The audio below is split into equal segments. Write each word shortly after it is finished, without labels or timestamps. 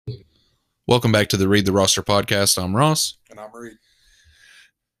Welcome back to the Read the Roster podcast. I'm Ross. And I'm Reed.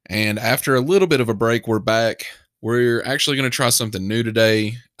 And after a little bit of a break, we're back. We're actually going to try something new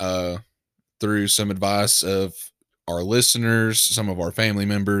today through some advice of our listeners, some of our family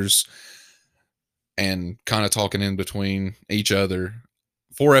members, and kind of talking in between each other.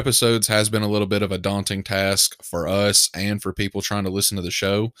 4 episodes has been a little bit of a daunting task for us and for people trying to listen to the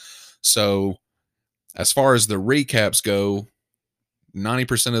show. So, as far as the recaps go,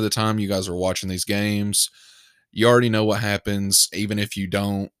 90% of the time you guys are watching these games, you already know what happens. Even if you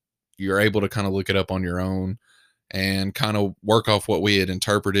don't, you're able to kind of look it up on your own and kind of work off what we had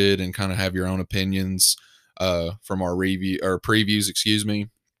interpreted and kind of have your own opinions from our review or previews, excuse me.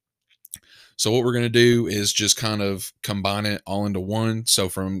 So what we're going to do is just kind of combine it all into one. So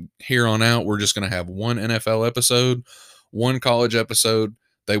from here on out, we're just going to have one NFL episode, one college episode.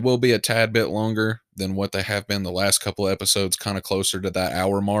 They will be a tad bit longer than what they have been the last couple of episodes, kind of closer to that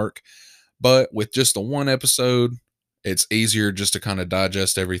hour mark. But with just the one episode, it's easier just to kind of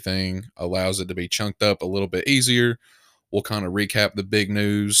digest everything, allows it to be chunked up a little bit easier. We'll kind of recap the big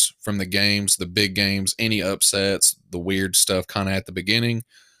news from the games, the big games, any upsets, the weird stuff kind of at the beginning.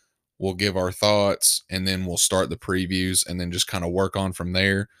 We'll give our thoughts and then we'll start the previews and then just kind of work on from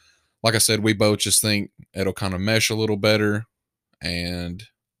there. Like I said, we both just think it'll kind of mesh a little better, and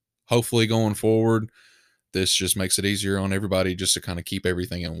hopefully going forward, this just makes it easier on everybody just to kind of keep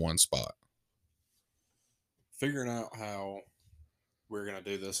everything in one spot. Figuring out how we're going to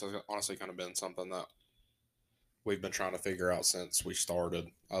do this has honestly kind of been something that we've been trying to figure out since we started.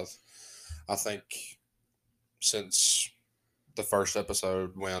 I think since the first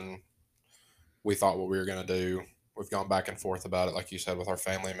episode when we thought what we were going to do, we've gone back and forth about it, like you said, with our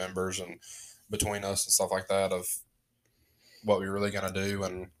family members and between us and stuff like that, of what we were really going to do.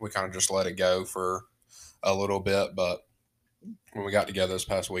 And we kind of just let it go for a little bit. But when we got together this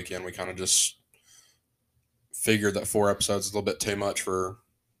past weekend, we kind of just figured that 4 episodes is a little bit too much for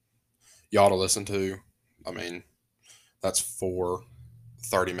y'all to listen to. I mean, that's 4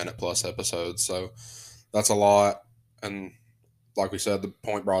 30-minute plus episodes. So that's a lot. And like we said, the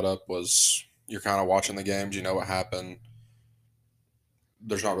point brought up was you're kind of watching the games, you know what happened.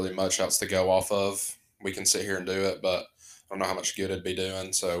 There's not really much else to go off of. We can sit here and do it, but I don't know how much good it'd be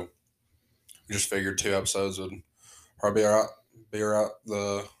doing. So we just figured 2 episodes would probably be right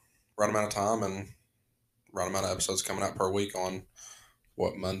the right amount of time and right amount of episodes coming out per week on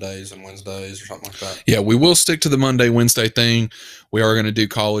Mondays and Wednesdays or something like that. Yeah, we will stick to the Monday, Wednesday thing. We are going to do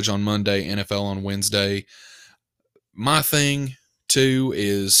college on Monday, NFL on Wednesday. My thing too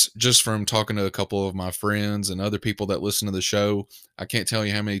is, just from talking to a couple of my friends and other people that listen to the show, I can't tell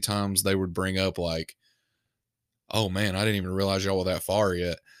you how many times they would bring up like, oh man, I didn't even realize y'all were that far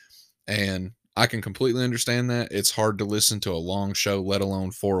yet. And I can completely understand that. It's hard to listen to a long show, let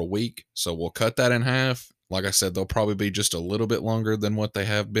alone for a week. So we'll cut that in half. Like I said, they'll probably be just a little bit longer than what they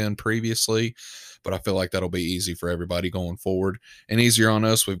have been previously, but I feel like that'll be easy for everybody going forward and easier on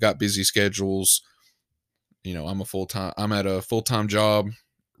us. We've got busy schedules. You know, I'm at a full-time job,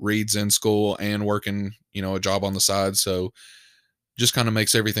 Reed's in school and working, a job on the side. So just kind of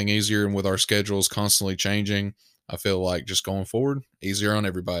makes everything easier. And with our schedules constantly changing, I feel like just going forward, easier on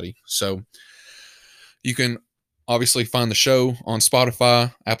everybody. So you can obviously find the show on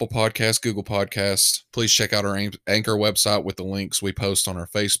Spotify, Apple Podcasts, Google Podcasts. Please check out our Anchor website with the links we post on our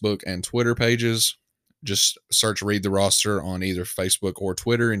Facebook and Twitter pages. Just search Read the Roster on either Facebook or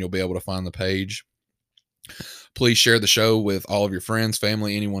Twitter, and you'll be able to find the page. Please share the show with all of your friends,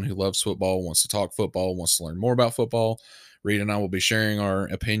 family, anyone who loves football, wants to talk football, wants to learn more about football. Reed and I will be sharing our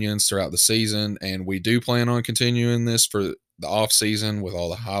opinions throughout the season, and we do plan on continuing this for the off season with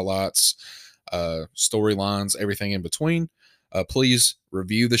all the highlights, storylines, everything in between. Please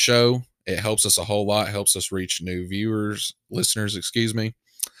review the show. It helps us a whole lot, helps us reach new listeners, excuse me.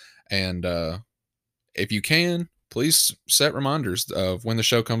 And if you can, please set reminders of when the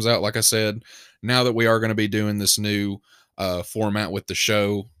show comes out. Like I said, now that we are going to be doing this new format with the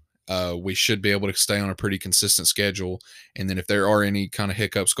show, we should be able to stay on a pretty consistent schedule. And then if there are any kind of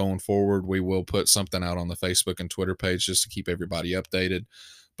hiccups going forward, we will put something out on the Facebook and Twitter page just to keep everybody updated.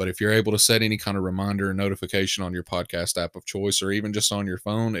 But if you're able to set any kind of reminder or notification on your podcast app of choice, or even just on your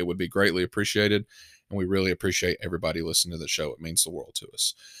phone, it would be greatly appreciated. And we really appreciate everybody listening to the show. It means the world to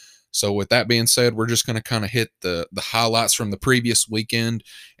us. So with that being said, we're just going to kind of hit the highlights from the previous weekend.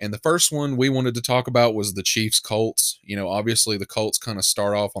 And the first one we wanted to talk about was the Chiefs-Colts. Obviously the Colts kind of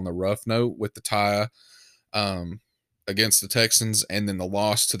start off on the rough note with the tie against the Texans, and then the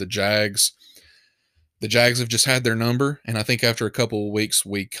loss to the Jags. The Jags have just had their number, and I think after a couple of weeks,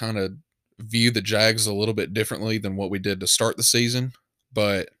 we kind of view the Jags a little bit differently than what we did to start the season.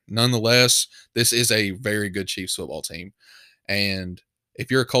 But nonetheless, this is a very good Chiefs football team. And if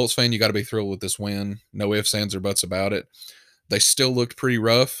you're a Colts fan, you got to be thrilled with this win. No ifs, ands, or buts about it. They still looked pretty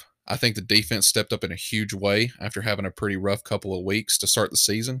rough. I think the defense stepped up in a huge way after having a pretty rough couple of weeks to start the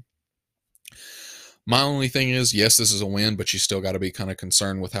season. My only thing is, yes, this is a win, but you still got to be kind of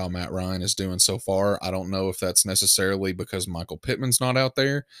concerned with how Matt Ryan is doing so far. I don't know if that's necessarily because Michael Pittman's not out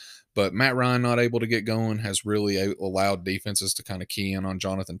there, but Matt Ryan not able to get going has really allowed defenses to kind of key in on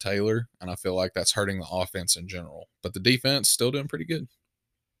Jonathan Taylor, and I feel like that's hurting the offense in general. But the defense still doing pretty good.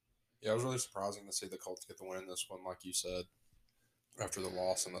 Yeah, it was really surprising to see the Colts get the win in this one, like you said, after the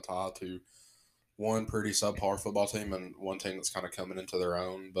loss and the tie to one pretty subpar football team and one team that's kind of coming into their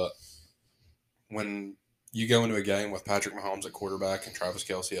own. But when you go into a game with Patrick Mahomes at quarterback and Travis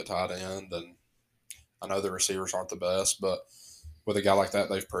Kelce at tight end, and I know the receivers aren't the best, but with a guy like that,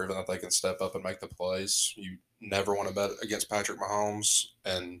 they've proven that they can step up and make the plays. You never want to bet against Patrick Mahomes.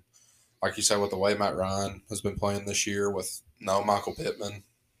 And like you said, with the way Matt Ryan has been playing this year with no Michael Pittman,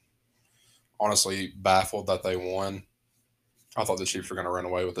 honestly baffled that they won. I thought the Chiefs were going to run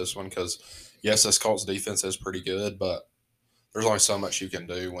away with this one because, yes, this Colts defense is pretty good, but there's only so much you can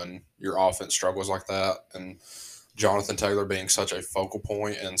do when your offense struggles like that. And Jonathan Taylor being such a focal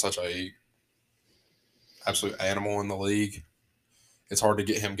point and such a absolute animal in the league, it's hard to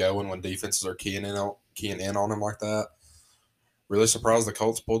get him going when defenses are keying in on him like that. Really surprised the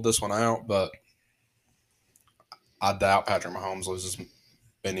Colts pulled this one out, but I doubt Patrick Mahomes loses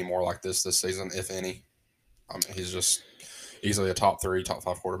any more like this season, if any. I mean, he's just easily a top 3, top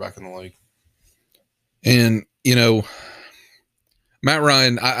 5 quarterback in the league. And, Matt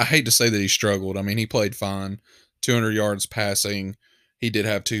Ryan, I hate to say that he struggled. I mean, he played fine, 200 yards passing. He did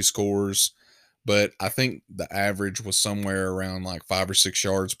have 2 scores, but I think the average was somewhere around like 5 or 6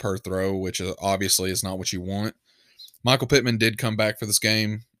 yards per throw, which obviously is not what you want. Michael Pittman did come back for this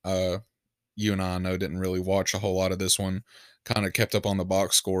game. You and I know didn't really watch a whole lot of this one. Kind of kept up on the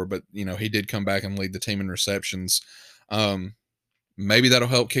box score, but he did come back and lead the team in receptions. Maybe that'll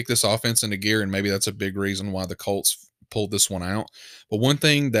help kick this offense into gear, and maybe that's a big reason why the Colts pulled this one out. But one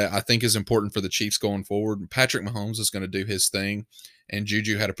thing that I think is important for the Chiefs going forward, Patrick Mahomes is going to do his thing, and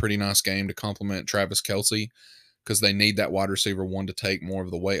Juju had a pretty nice game to complement Travis Kelce because they need that wide receiver one to take more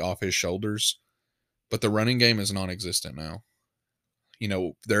of the weight off his shoulders. But the running game is non-existent now.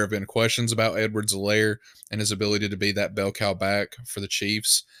 There have been questions about Edwards-Helaire and his ability to be that bell cow back for the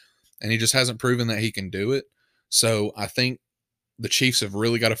Chiefs, and he just hasn't proven that he can do it. So I think the Chiefs have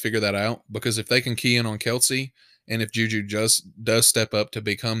really got to figure that out, because if they can key in on Kelce, and if Juju just does step up to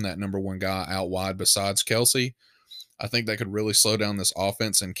become that number one guy out wide besides Kelce, I think they could really slow down this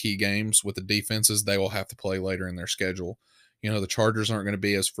offense in key games with the defenses they will have to play later in their schedule. The Chargers aren't going to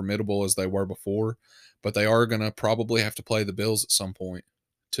be as formidable as they were before, but they are going to probably have to play the Bills at some point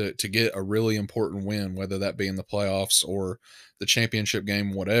to get a really important win, whether that be in the playoffs or the championship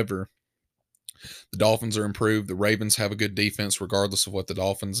game, whatever. The Dolphins are improved. The Ravens have a good defense regardless of what the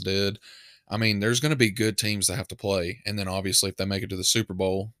Dolphins did. I mean, there's going to be good teams that have to play. And then obviously if they make it to the Super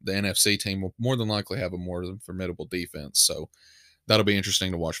Bowl, the NFC team will more than likely have a more than formidable defense. So that'll be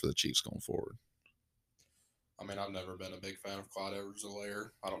interesting to watch for the Chiefs going forward. I mean, I've never been a big fan of Clyde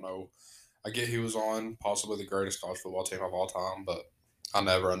Edwards-Helaire. I don't know. I get he was on possibly the greatest college football team of all time, but I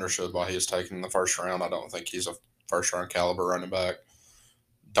never understood why he was taken in the first round. I don't think he's a first-round caliber running back.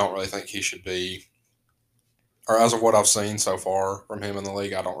 Don't really think he should be, or as of what I've seen so far from him in the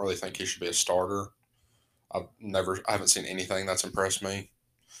league, I don't really think he should be a starter. I haven't seen anything that's impressed me.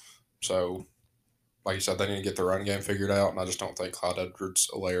 So, like you said, they need to get the run game figured out, and I just don't think Clyde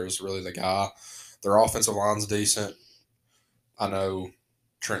Edwards-Helaire is really the guy. Their offensive line's decent. I know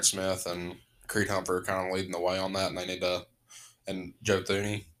Trent Smith and Creed Humphrey are kind of leading the way on that, and they need to, and Joe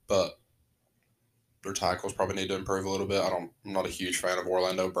Thuney, but their tackles probably need to improve a little bit. I'm not a huge fan of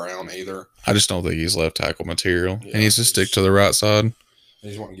Orlando Brown either. I just don't think he's left tackle material. Yeah, he needs to stick to the right side.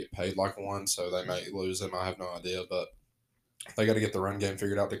 He's wanting to get paid like one, so they may lose him. I have no idea, but they got to get the run game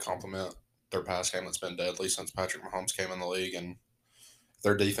figured out to complement their pass game that's been deadly since Patrick Mahomes came in the league, and if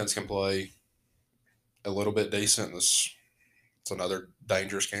their defense can play a little bit decent, it's another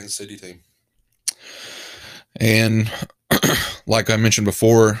dangerous Kansas City team. And like I mentioned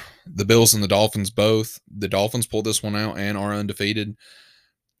before, the Bills and the Dolphins both. The Dolphins pulled this one out and are undefeated.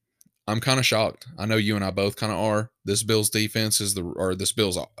 I'm kind of shocked. I know you and I both kind of are. This Bills defense this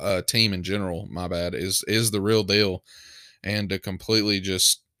Bills team in general, my bad, is the real deal. And to completely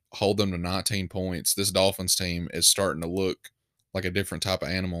just hold them to 19 points, this Dolphins team is starting to look like a different type of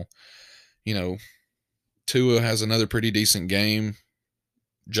animal. Tua has another pretty decent game.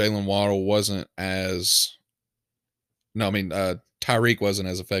 Jalen Waddle wasn't as No, I mean Tyreek wasn't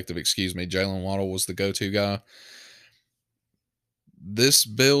as effective. Excuse me. Jalen Waddle was the go-to guy. This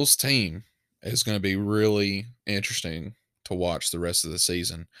Bills team is going to be really interesting to watch the rest of the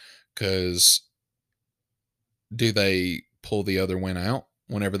season because do they pull the other win out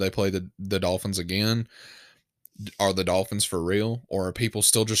whenever they play the Dolphins again? Are the Dolphins for real? Or are people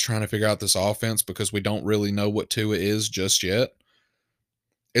still just trying to figure out this offense because we don't really know what Tua is just yet?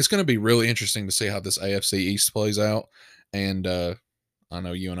 It's going to be really interesting to see how this AFC East plays out. And I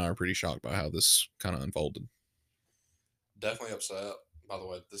know you and I are pretty shocked by how this kind of unfolded. Definitely upset by the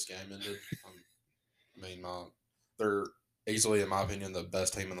way this game ended. I mean, they're easily, in my opinion, the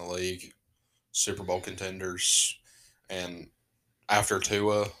best team in the league, Super Bowl contenders, and after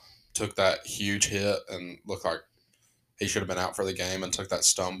Tua took that huge hit and looked like he should have been out for the game and took that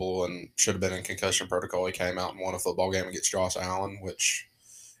stumble and should have been in concussion protocol, he came out and won a football game against Josh Allen, which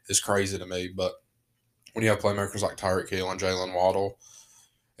is crazy to me. But when you have playmakers like Tyreek Hill and Jalen Waddle,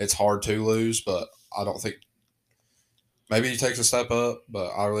 it's hard to lose. But I don't think maybe he takes a step up, but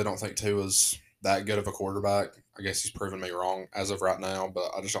I really don't think Tua's that good of a quarterback. I guess he's proven me wrong as of right now,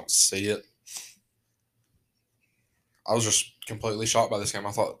 but I just don't see it. I was just completely shocked by this game.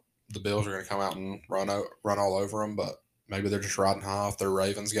 I thought the Bills were going to come out and run all over them, but maybe they're just riding high off their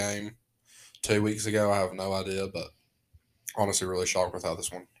Ravens game 2 weeks ago. I have no idea, but honestly, really shocked with how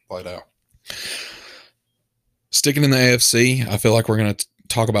this one played out. Sticking in the AFC, I feel like we're going to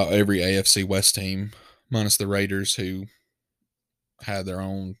talk about every AFC West team, minus the Raiders, who had their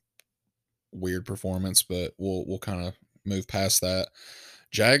own weird performance, but we'll kind of move past that.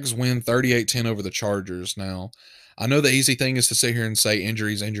 Jags win 38-10 over the Chargers. Now, I know the easy thing is to sit here and say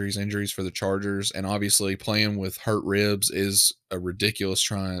injuries for the Chargers, and obviously playing with hurt ribs is a ridiculous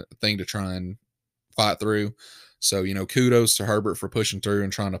thing to try and fight through. So, kudos to Herbert for pushing through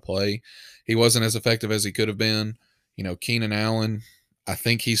and trying to play. He wasn't as effective as he could have been. Keenan Allen, I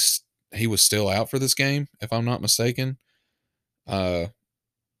think he was still out for this game, if I'm not mistaken. Is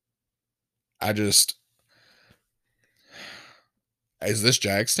this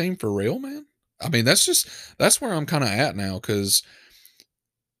Jags team for real, man? I mean, that's where I'm kind of at now because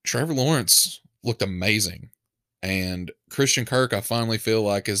Trevor Lawrence looked amazing. And Christian Kirk, I finally feel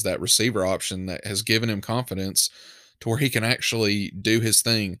like, is that receiver option that has given him confidence to where he can actually do his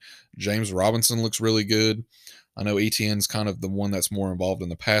thing. James Robinson looks really good. I know ETN's kind of the one that's more involved in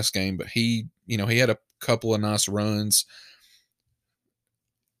the pass game, but he had a couple of nice runs.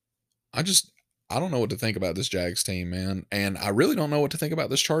 I don't know what to think about this Jags team, man. And I really don't know what to think about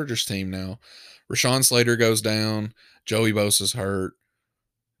this Chargers team now. Rashawn Slater goes down. Joey Bosa's hurt.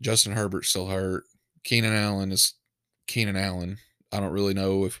 Justin Herbert's still hurt. Keenan Allen is Keenan Allen. I don't really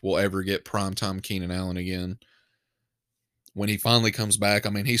know if we'll ever get primetime Keenan Allen again. When he finally comes back, I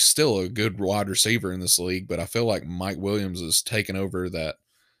mean, he's still a good wide receiver in this league, but I feel like Mike Williams has taken over that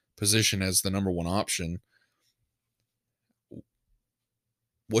position as the number one option.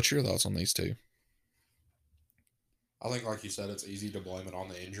 What's your thoughts on these two? I think, like you said, it's easy to blame it on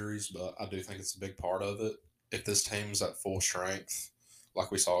the injuries, but I do think it's a big part of it. If this team's at full strength,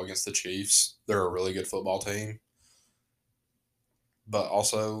 like we saw against the Chiefs, they're a really good football team. But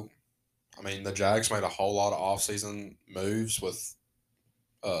also, I mean, the Jags made a whole lot of offseason moves with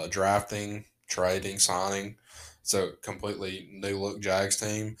drafting, trading, signing. It's a completely new look Jags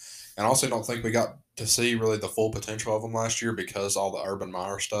team. And I also don't think we got to see really the full potential of them last year because all the Urban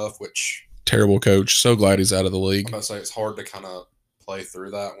Meyer stuff, which Terrible coach. So glad he's out of the I'm league. about to say it's hard to kind of play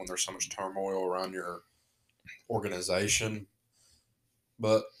through that when there's so much turmoil around your organization.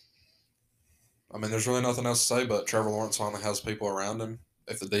 But I mean, there's really nothing else to say. But Trevor Lawrence finally has people around him.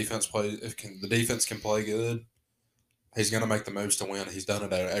 If the defense the defense can play good, he's going to make the moves to win. He's done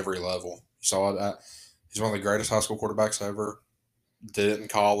it at every level. You saw it. He's one of the greatest high school quarterbacks ever. Did it in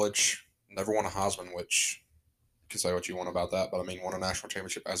college. Never won a Heisman, which you can say what you want about that. But I mean, won a national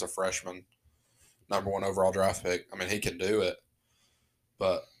championship as a freshman. Number one overall draft pick. I mean, he can do it.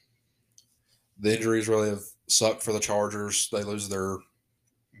 But the injuries really have sucked for the Chargers. They lose their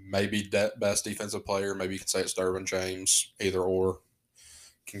maybe best defensive player. Maybe you could say it's Derwin James. Either or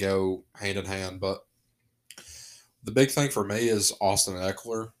can go hand in hand. But the big thing for me is Austin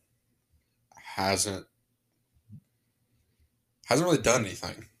Eckler hasn't really done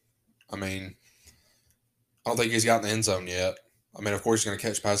anything. I mean, I don't think he's gotten the end zone yet. I mean, of course, he's going to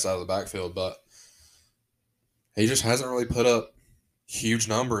catch passes out of the backfield, but he just hasn't really put up huge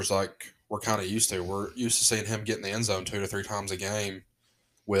numbers like we're kind of used to. We're used to seeing him get in the end zone 2 to 3 times a game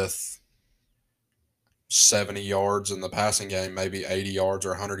with 70 yards in the passing game, maybe 80 yards or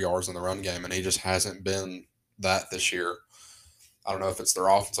 100 yards in the run game, and he just hasn't been that this year. I don't know if it's their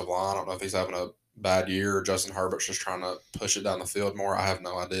offensive line. I don't know if he's having a bad year or Justin Herbert's just trying to push it down the field more. I have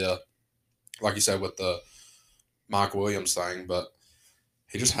no idea. Like you said with the Mike Williams thing, but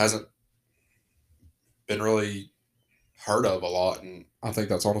he just hasn't been really heard of a lot, and I think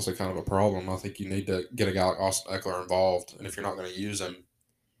that's honestly kind of a problem. I think you need to get a guy like Austin Eckler involved, and if you're not going to use him,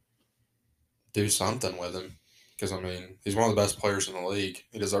 do something with him. Because, I mean, he's one of the best players in the league.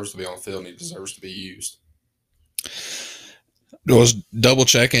 He deserves to be on the field, and he deserves to be used. I was double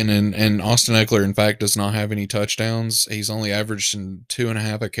checking, and Austin Eckler, in fact, does not have any touchdowns. He's only averaging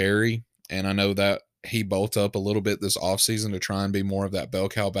 2.5 a carry, and I know that he bulked up a little bit this offseason to try and be more of that bell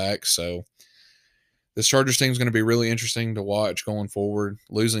cow back. So this Chargers team is going to be really interesting to watch going forward.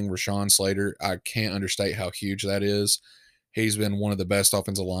 Losing Rashawn Slater, I can't understate how huge that is. He's been one of the best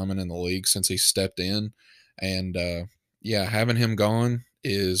offensive linemen in the league since he stepped in, and yeah, having him gone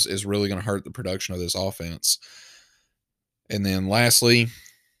is really going to hurt the production of this offense. And then lastly,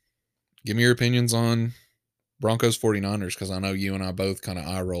 give me your opinions on Broncos 49ers, because I know you and I both kind of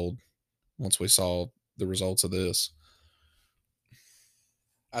eye rolled once we saw the results of this.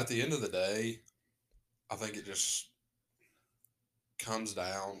 At the end of the day, I think it just comes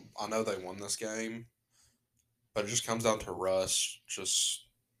down. I know they won this game, but it just comes down to Russ just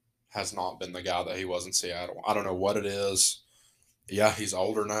has not been the guy that he was in Seattle. I don't know what it is. Yeah, he's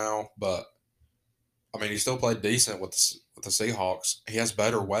older now, but I mean, he still played decent with the Seahawks. He has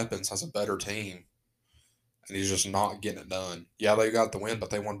better weapons, has a better team, and he's just not getting it done. Yeah, they got the win, but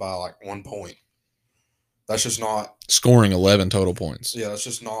they won by like 1 point. That's just not scoring 11 total points. Yeah, that's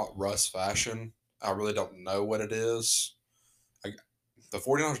just not Russ fashion. I really don't know what it is. The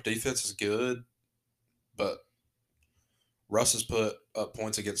 49ers defense is good, but Russ has put up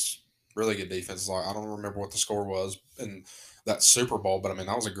points against really good defenses. Like, I don't remember what the score was in that Super Bowl, but I mean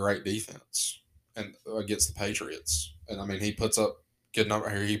that was a great defense and against the Patriots. And I mean he put up good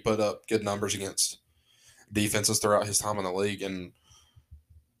numbers against defenses throughout his time in the league, and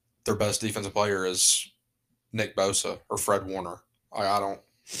their best defensive player is Nick Bosa or Fred Warner. I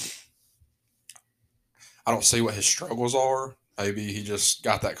don't see what his struggles are. Maybe he just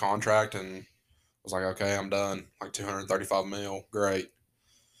got that contract and was like, okay, I'm done. Like 235 mil, great.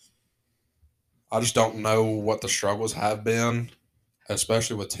 I just don't know what the struggles have been,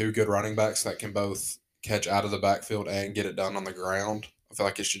 especially with two good running backs that can both catch out of the backfield and get it done on the ground. I feel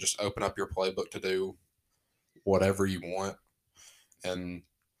like it should just open up your playbook to do whatever you want. And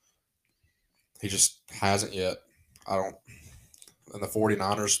he just hasn't yet. And the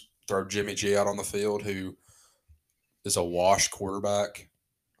 49ers throw Jimmy G out on the field, who is a washed quarterback.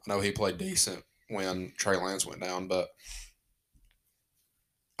 I know he played decent when Trey Lance went down, but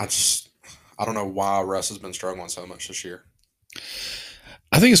I don't know why Russ has been struggling so much this year.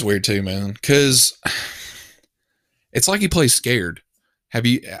 I think it's weird too, man, because it's like he plays scared. I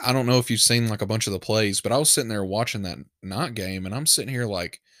don't know if you've seen like a bunch of the plays, but I was sitting there watching that not game, and I'm sitting here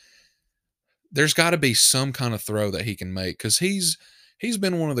like, there's got to be some kind of throw that he can make, because he's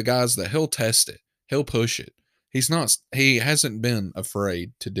been one of the guys that he'll test it, he'll push it. He hasn't been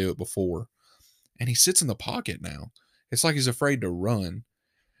afraid to do it before, and he sits in the pocket now. It's like he's afraid to run.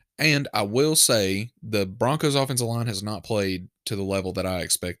 And I will say the Broncos offensive line has not played to the level that I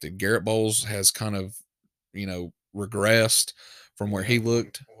expected. Garrett Bowles has kind of, regressed from where he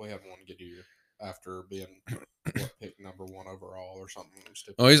looked. We have one good year after being picked number 1 overall or something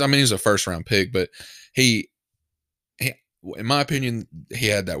stupid. Oh, he's a first round pick, but he, in my opinion, he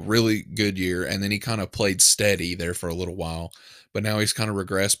had that really good year, and then he kind of played steady there for a little while. But now he's kind of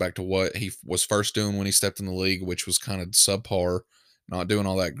regressed back to what he was first doing when he stepped in the league, which was kind of subpar, not doing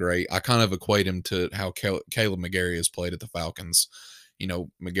all that great. I kind of equate him to how Caleb McGarry has played at the Falcons.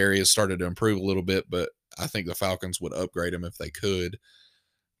 McGarry has started to improve a little bit, but I think the Falcons would upgrade him if they could.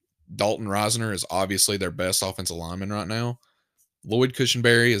 Dalton Risner is obviously their best offensive lineman right now. Lloyd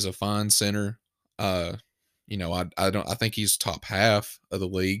Cushenberry is a fine center. I think he's top half of the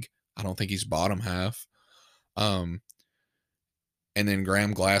league. I don't think he's bottom half. And then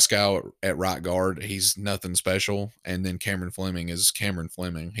Graham Glasgow at right guard, he's nothing special. And then Cameron Fleming is Cameron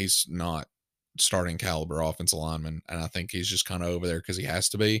Fleming. He's not starting caliber offensive lineman, and I think he's just kind of over there because he has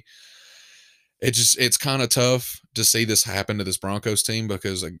to be. It's kind of tough to see this happen to this Broncos team,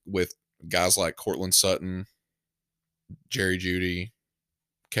 because with guys like Cortland Sutton, Jerry Jeudy,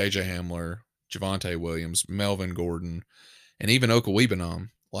 KJ Hamler, Javonte Williams, Melvin Gordon, and even Okawibonam,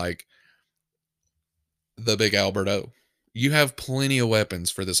 like the big Alberto. You have plenty of weapons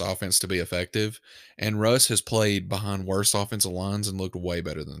for this offense to be effective, and Russ has played behind worse offensive lines and looked way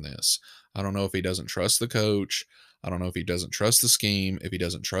better than this. I don't know if he doesn't trust the coach. I don't know if he doesn't trust the scheme, if he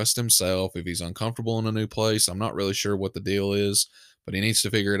doesn't trust himself, if he's uncomfortable in a new place. I'm not really sure what the deal is, but he needs to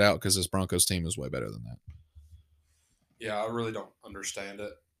figure it out because this Broncos team is way better than that. Yeah, I really don't understand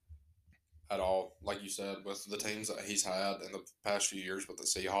it at all. Like you said, with the teams that he's had in the past few years with the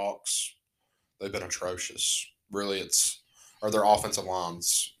Seahawks, they've been atrocious. Really, or their offensive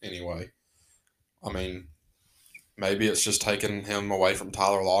lines anyway. I mean, maybe it's just taking him away from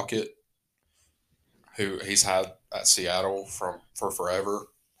Tyler Lockett, who he's had at Seattle for forever.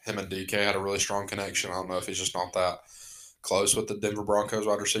 Him and DK had a really strong connection. I don't know if he's just not that close with the Denver Broncos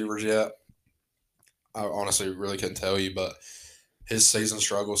wide receivers yet. I honestly really couldn't tell you, but his season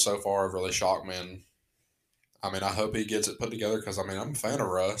struggles so far have really shocked me. And I mean, I hope he gets it put together because I mean, I'm a fan of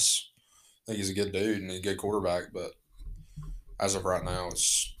Russ. I think he's a good dude and he's a good quarterback, but as of right now,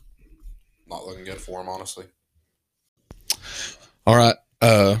 it's not looking good for him, honestly. All right.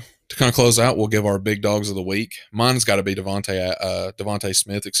 To kind of close out, we'll give our big dogs of the week. Mine's got to be Devontae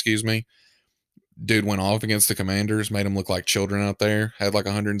Smith, excuse me. Dude went off against the Commanders, made them look like children out there. Had like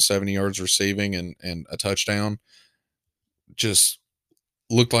 170 yards receiving and a touchdown. Just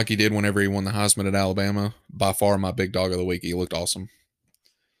looked like he did whenever he won the Heisman at Alabama. By far my big dog of the week. He looked awesome.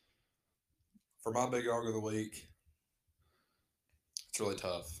 For my big dog of the week, it's really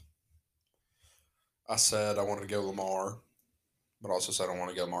tough. I said I wanted to go Lamar, but I also said I want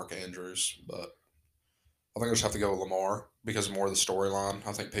to go Mark Andrews. But I think I just have to go with Lamar because more of the storyline.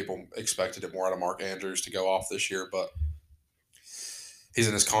 I think people expected it more out of Mark Andrews to go off this year, but he's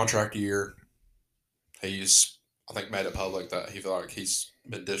in his contract year. He's, I think, made it public that he feel like he's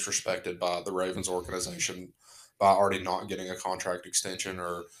been disrespected by the Ravens organization by already not getting a contract extension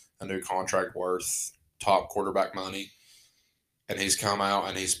or a new contract worth top quarterback money. And he's come out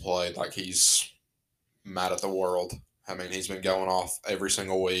and he's played like he's mad at the world. I mean, he's been going off every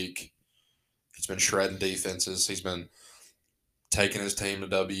single week. He's been shredding defenses. He's been taking his team to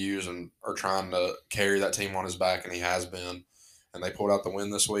W's and or trying to carry that team on his back, and he has been. And they pulled out the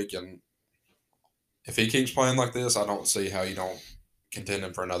win this week. And if he keeps playing like this, I don't see how you don't contend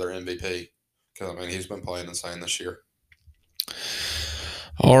him for another MVP. Because, I mean, he's been playing insane this year.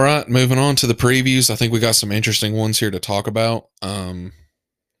 All right, moving on to the previews. I think we got some interesting ones here to talk about.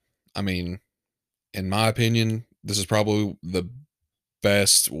 I mean, in my opinion, this is probably the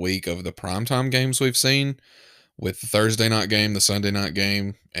best week of the primetime games we've seen, with the Thursday night game, the Sunday night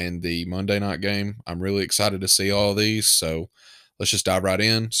game, and the Monday night game. I'm really excited to see all of these. So let's just dive right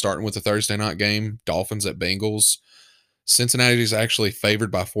in, starting with the Thursday night game, Dolphins at Bengals. Cincinnati is actually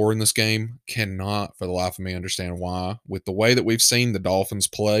favored by 4 in this game. Cannot for the life of me understand why. With the way that we've seen the Dolphins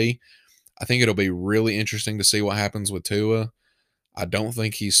play, I think it'll be really interesting to see what happens with Tua. I don't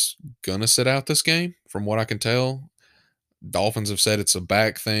think he's going to sit out this game, from what I can tell. Dolphins have said it's a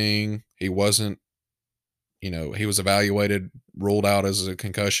back thing. He wasn't, he was evaluated, ruled out as a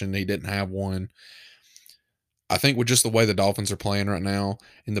concussion. He didn't have one. I think with just the way the Dolphins are playing right now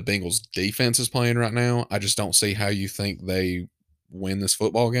and the Bengals defense is playing right now, I just don't see how you think they win this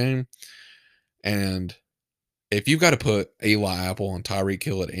football game. And if you've got to put Eli Apple on Tyreek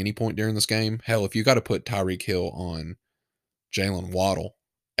Hill at any point during this game, hell, if you got to put Tyreek Hill on Jalen Waddle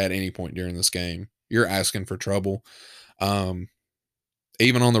at any point during this game, you're asking for trouble.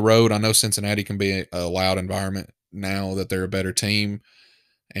 Even on the road, I know Cincinnati can be a loud environment now that they're a better team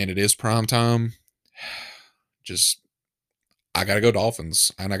and it is prime time. Just, I got to go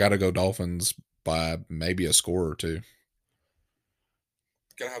Dolphins, and I got to go Dolphins by maybe a score or two.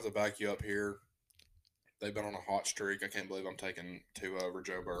 Gonna have to back you up here. They've been on a hot streak. I can't believe I'm taking Tua over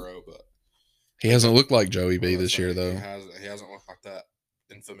Joe Burrow, but he hasn't looked like Joey B this year, though. He hasn't looked like that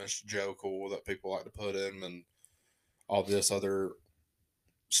infamous Joe Cool that people like to put him and all this other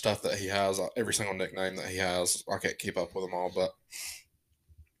stuff that he has. Every single nickname that he has, I can't keep up with them all, but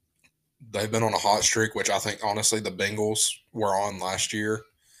they've been on a hot streak, which I think, honestly, the Bengals were on last year,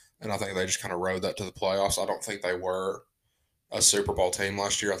 and I think they just kind of rode that to the playoffs. I don't think they were a Super Bowl team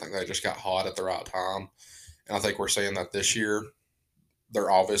last year. I think they just got hot at the right time, and I think we're seeing that this year. They're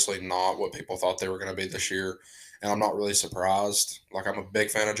obviously not what people thought they were going to be this year, and I'm not really surprised. Like, I'm a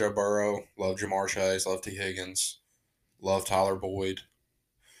big fan of Joe Burrow, love Jamar Chase, love T. Higgins, love Tyler Boyd.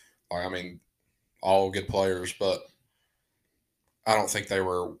 Like, I mean, all good players, but I don't think they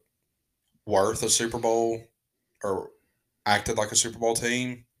were worth a Super Bowl or acted like a Super Bowl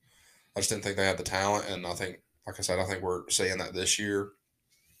team. I just didn't think they had the talent, and I think, like I said, I think we're seeing that this year.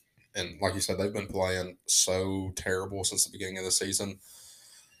 And like you said, they've been playing so terrible since the beginning of the season.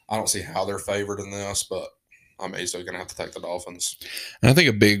 I don't see how they're favored in this, but I'm easily going to have to take the Dolphins. And I think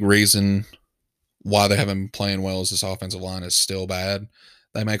a big reason why they haven't been playing well is this offensive line is still bad.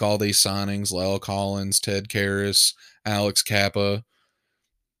 They make all these signings, La'el Collins, Ted Karras, Alex Kappa.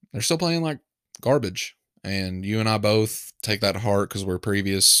 They're still playing like garbage. and you and I both take that to heart because we're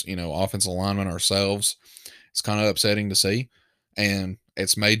previous, offensive linemen ourselves. It's kind of upsetting to see, and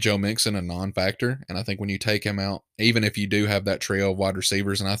it's made Joe Mixon a non-factor. And I think when you take him out, even if you do have that trio of wide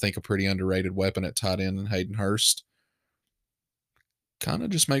receivers, and I think a pretty underrated weapon at tight end in Hayden Hurst, kind of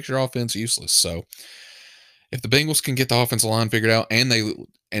just makes your offense useless. So if the Bengals can get the offensive line figured out, and they,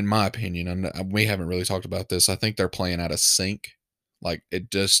 in my opinion, and we haven't really talked about this, I think they're playing out of sync. Like, it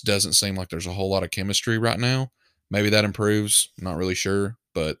just doesn't seem like there's a whole lot of chemistry right now. Maybe that improves. I'm not really sure,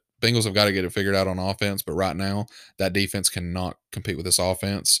 but Bengals have got to get it figured out on offense. But right now, that defense cannot compete with this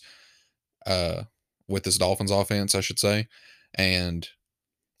offense, with this Dolphins offense, I should say. And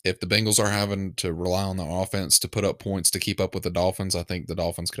if the Bengals are having to rely on the offense to put up points to keep up with the Dolphins, I think the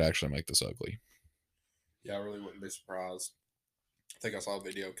Dolphins could actually make this ugly. Yeah, I really wouldn't be surprised. I think I saw a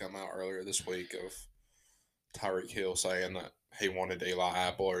video come out earlier this week of Tyreek Hill saying that he wanted Eli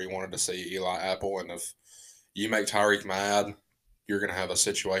Apple, or he wanted to see Eli Apple, and if you make Tyreek mad, you're going to have a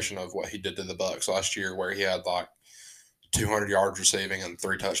situation of what he did to the Bucks last year, where he had like 200 yards receiving and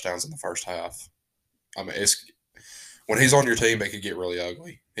 3 touchdowns in the first half. I mean, when he's on your team, it could get really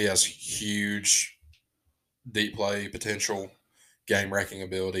ugly. He has huge deep play potential, game wrecking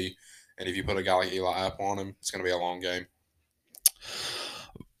ability, and if you put a guy like Eli Apple on him, it's going to be a long game.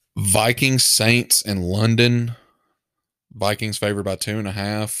 Vikings, Saints, in London. Vikings favored by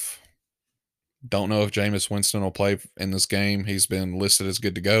 2.5. Don't know if Jameis Winston will play in this game. He's been listed as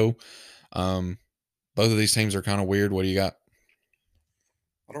good to go. Both of these teams are kind of weird. What do you got?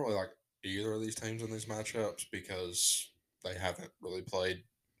 I don't really like either of these teams in these matchups because they haven't really played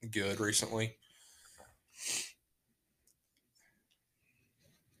good recently.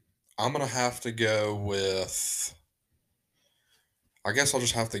 I'm going to have to go with, I guess I'll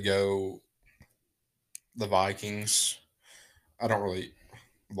just have to go the Vikings. I don't really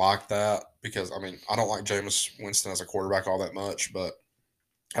like that because, I mean, I don't like Jameis Winston as a quarterback all that much, but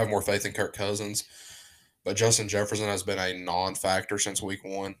I have more faith in Kirk Cousins. But Justin Jefferson has been a non-factor since week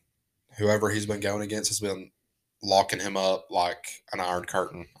 1. Whoever he's been going against has been locking him up like an iron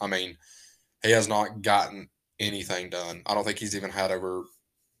curtain. I mean, he has not gotten anything done. I don't think he's even had over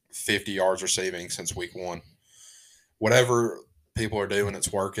 50 yards receiving since week 1. Whatever people are doing,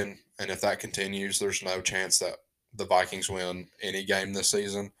 it's working. And if that continues, there's no chance that the Vikings win any game this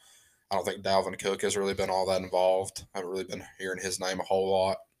season. I don't think Dalvin Cook has really been all that involved. I haven't really been hearing his name a whole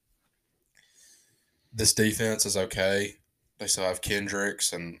lot. This defense is okay. They still have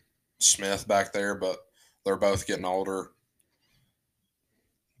Kendricks and Smith back there, but they're both getting older.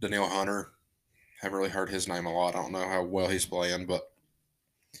 Danielle Hunter, haven't really heard his name a lot. I don't know how well he's playing, but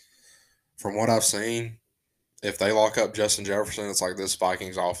from what I've seen, if they lock up Justin Jefferson, it's like this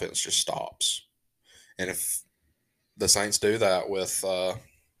Vikings offense just stops. And if the Saints do that with,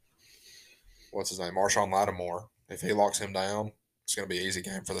 what's his name, Marshawn Lattimore, if he locks him down, it's going to be an easy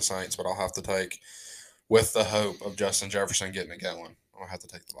game for the Saints, but I'll have to take, with the hope of Justin Jefferson getting it going, I'll have to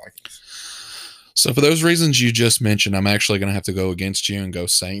take the Vikings. So for those reasons you just mentioned, I'm actually going to have to go against you and go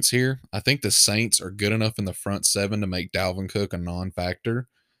Saints here. I think the Saints are good enough in the front 7 to make Dalvin Cook a non-factor.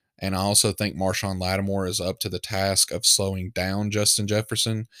 And I also think Marshawn Lattimore is up to the task of slowing down Justin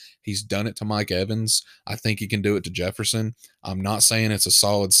Jefferson. He's done it to Mike Evans. I think he can do it to Jefferson. I'm not saying it's a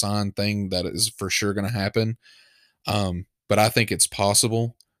solid sign thing that is for sure going to happen, but I think it's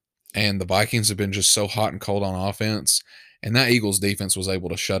possible. And the Vikings have been just so hot and cold on offense, and that Eagles defense was able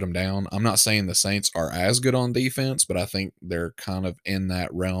to shut them down. I'm not saying the Saints are as good on defense, but I think they're kind of in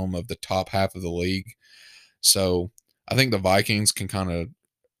that realm of the top half of the league. So I think the Vikings can kind of,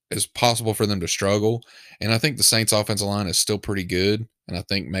 it's possible for them to struggle. And I think the Saints offensive line is still pretty good. And I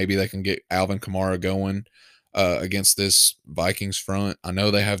think maybe they can get Alvin Kamara going against this Vikings front. I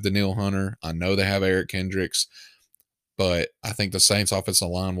know they have Danielle Hunter. I know they have Eric Kendricks. But I think the Saints offensive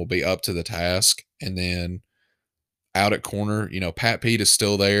line will be up to the task. And then out at corner, Pat Pete is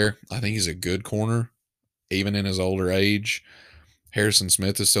still there. I think he's a good corner, even in his older age. Harrison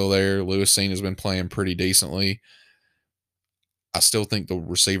Smith is still there. Lewis Cine has been playing pretty decently. I still think the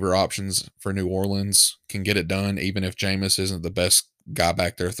receiver options for New Orleans can get it done, even if Jameis isn't the best guy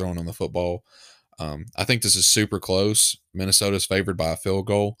back there throwing on the football. I think this is super close. Minnesota's favored by a field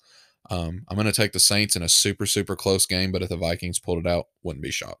goal. I'm going to take the Saints in a super, super close game, but if the Vikings pulled it out, wouldn't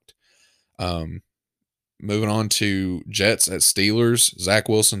be shocked. Moving on to Jets at Steelers. Zach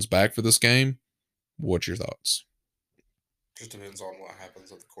Wilson's back for this game. What's your thoughts? Just depends on what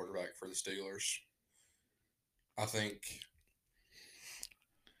happens at the quarterback for the Steelers. I think,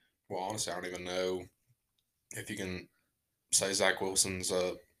 well, honestly, I don't even know if you can say Zach Wilson's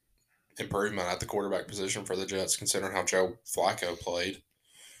improvement at the quarterback position for the Jets, considering how Joe Flacco played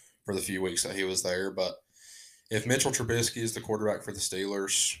for the few weeks that he was there. But If Mitchell Trubisky is the quarterback for the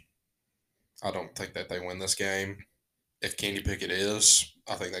Steelers, I don't think that they win this game. If Kenny Pickett is,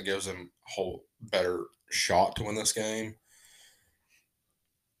 I think that gives them a whole better shot to win this game.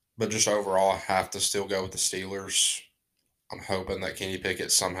 But just overall, I have to still go with the Steelers. I'm hoping that Kenny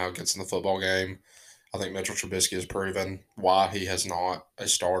Pickett somehow gets in the football game. I think Mitchell Trubisky has proven why he has not a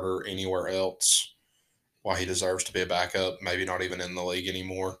starter anywhere else, why he deserves to be a backup, maybe not even in the league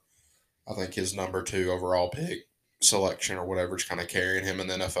anymore. I think his number 2 overall pick selection or whatever is kind of carrying him in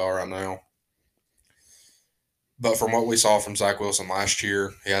the NFL right now. But from what we saw from Zach Wilson last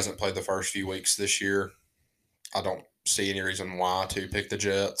year, he hasn't played the first few weeks this year. I don't see any reason why to pick the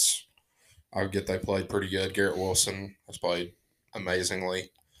Jets. I would get they played pretty good. Garrett Wilson has played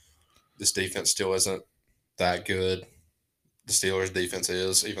amazingly. This defense still isn't that good. The Steelers' defense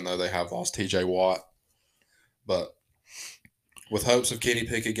is, even though they have lost TJ Watt. But with hopes of Kenny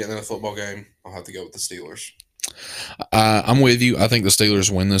Pickett getting in a football game, I'll have to go with the Steelers. I'm with you. I think the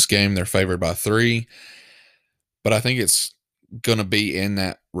Steelers win this game. They're favored by 3, but I think it's going to be in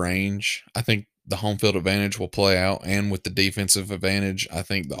that range. I think the home field advantage will play out, and with the defensive advantage, I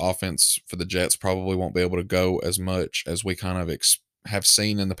think the offense for the Jets probably won't be able to go as much as we kind of have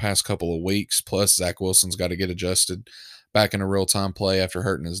seen in the past couple of weeks. Plus, Zach Wilson's got to get adjusted back into real-time play after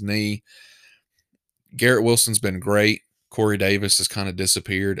hurting his knee. Garrett Wilson's been great. Corey Davis has kind of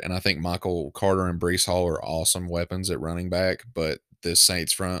disappeared, and I think Michael Carter and Brees Hall are awesome weapons at running back, but this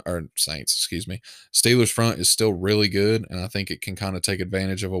Steelers front is still really good, and I think it can kind of take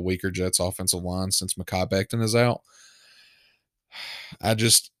advantage of a weaker Jets offensive line since Mekhi Becton is out.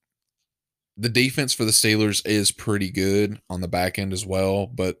 The defense for the Steelers is pretty good on the back end as well,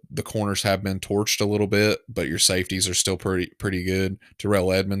 but the corners have been torched a little bit, but your safeties are still pretty good.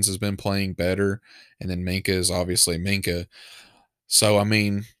 Terrell Edmonds has been playing better, and then Minkah is obviously Minkah. So I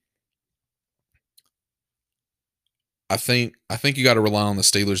mean, I think you got to rely on the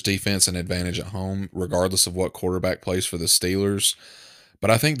Steelers defense and advantage at home, regardless of what quarterback plays for the Steelers. But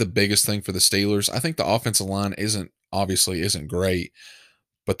I think the biggest thing for the Steelers, I think the offensive line isn't great,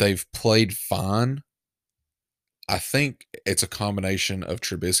 but they've played fine. I think it's a combination of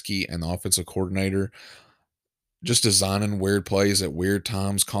Trubisky and the offensive coordinator just designing weird plays at weird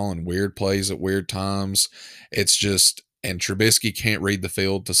times, calling weird plays at weird times. It's just, and Trubisky can't read the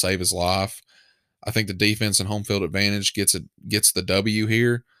field to save his life. I think the defense and home field advantage gets the W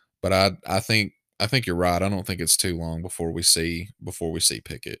here, but I think you're right. I don't think it's too long before we see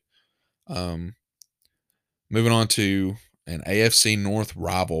Pickett. Um, Moving on to an AFC North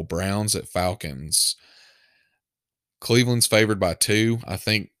rival, Browns at Falcons. Cleveland's favored by 2. I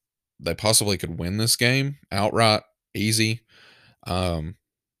think they possibly could win this game outright, easy.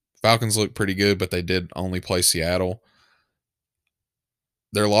 Falcons look pretty good, but they did only play Seattle.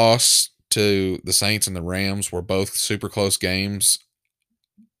 Their loss to the Saints and the Rams were both super close games.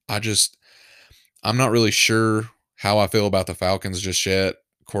 I'm not really sure how I feel about the Falcons just yet.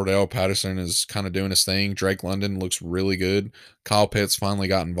 Cordell Patterson is kind of doing his thing. Drake London looks really good. Kyle Pitts finally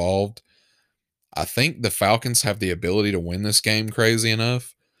got involved. I think the Falcons have the ability to win this game crazy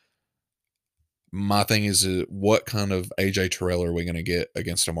enough. My thing is, what kind of AJ Terrell are we going to get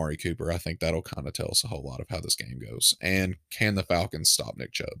against Amari Cooper? I think that'll kind of tell us a whole lot of how this game goes. And can the Falcons stop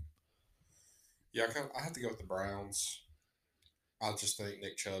Nick Chubb? Yeah, I have to go with the Browns. I just think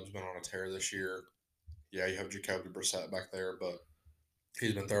Nick Chubb's been on a tear this year. Yeah, you have Jacoby Brissett back there, but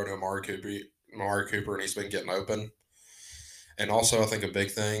he's been throwing to Amari Cooper, and he's been getting open. And also, I think a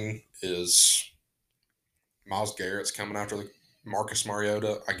big thing is Myles Garrett's coming after Marcus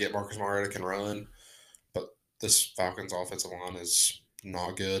Mariota. I get Marcus Mariota can run, but this Falcons offensive line is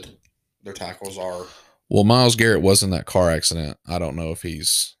not good. Their tackles are. Well, Myles Garrett was in that car accident. I don't know if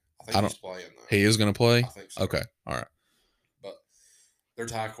he's. I think he's playing though. He is going to play. I think so. Okay, all right. But their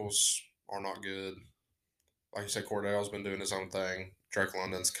tackles are not good. Like you said, Cordell's been doing his own thing. Drake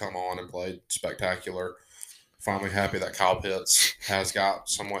London's come on and played spectacular. Finally happy that Kyle Pitts has got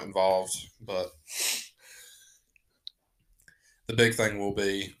somewhat involved. But the big thing will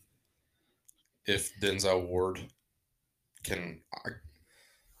be if Denzel Ward can, I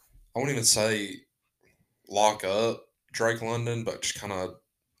won't even say lock up Drake London, but just kind of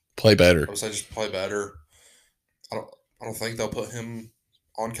play better. I would say just play better. I don't think they'll put him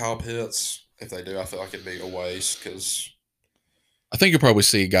on Kyle Pitts. If they do, I feel like it'd be a waste because I think you'll probably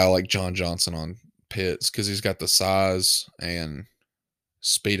see a guy like John Johnson on Pitts because he's got the size and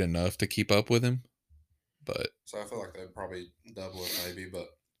speed enough to keep up with him. But so I feel like they'd probably double it maybe, but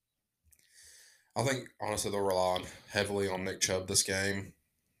I think honestly they'll rely heavily on Nick Chubb this game.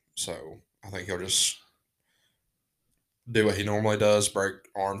 So I think he'll just do what he normally does: break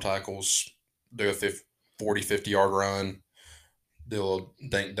arm tackles, do a 40, 50-yard run, do a little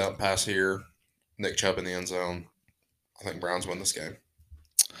dink dump pass here, Nick Chubb in the end zone. I think Browns win this game.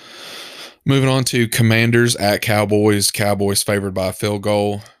 Moving on to Commanders at Cowboys. Cowboys favored by a field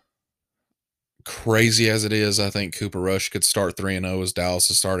goal. Crazy as it is, I think Cooper Rush could start 3-0 as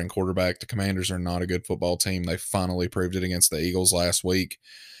Dallas' starting quarterback. The Commanders are not a good football team. They finally proved it against the Eagles last week.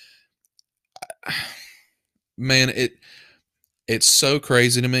 Man, it's so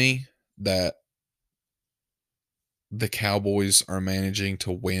crazy to me that the Cowboys are managing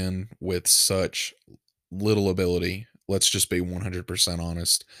to win with such little ability. Let's just be 100%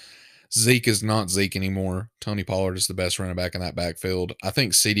 honest. Zeke is not Zeke anymore. Tony Pollard is the best running back in that backfield. I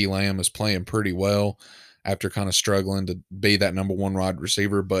think CeeDee Lamb is playing pretty well after kind of struggling to be that number one wide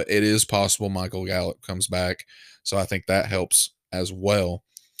receiver, but it is possible Michael Gallup comes back. So I think that helps as well.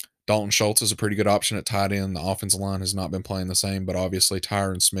 Dalton Schultz is a pretty good option at tight end. The offensive line has not been playing the same, but obviously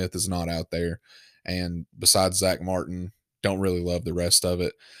Tyron Smith is not out there. And besides Zach Martin, don't really love the rest of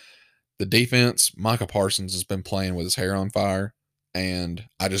it. The defense, Micah Parsons has been playing with his hair on fire, and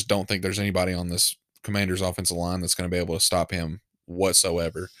I just don't think there's anybody on this Commanders offensive line that's going to be able to stop him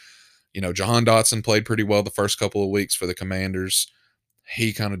whatsoever. You know, Jahan Dotson played pretty well the first couple of weeks for the Commanders.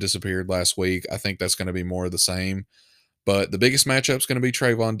 He kind of disappeared last week. I think that's going to be more of the same. But the biggest matchup is going to be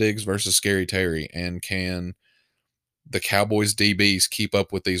Trayvon Diggs versus Scary Terry. And can the Cowboys DBs keep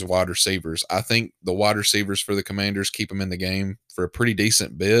up with these wide receivers? I think the wide receivers for the Commanders keep them in the game for a pretty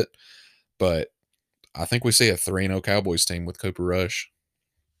decent bit. But I think we see a 3-0 Cowboys team with Cooper Rush.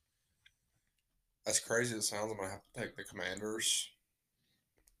 As crazy as it sounds, I'm going to have to take the Commanders.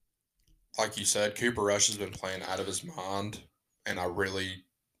 Like you said, Cooper Rush has been playing out of his mind, and I really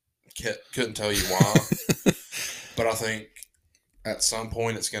couldn't tell you why. But I think at some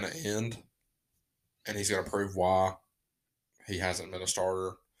point it's going to end, and he's going to prove why he hasn't been a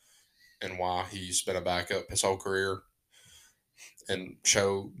starter and why he's been a backup his whole career, and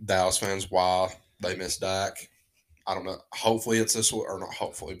show Dallas fans why they miss Dak. I don't know. Hopefully it's this week, or not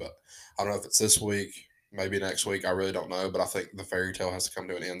hopefully, but I don't know if it's this week, maybe next week. I really don't know, but I think the fairy tale has to come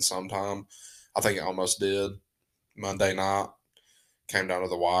to an end sometime. I think it almost did. Monday night came down to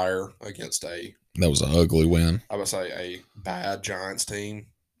the wire against that was an ugly win. I would say a bad Giants team.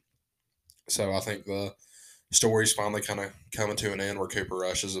 So I think the story's finally kind of coming to an end where Cooper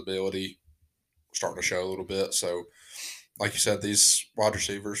Rush's ability starting to show a little bit. So, like you said, these wide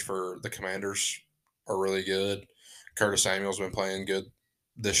receivers for the Commanders are really good. Curtis Samuel's been playing good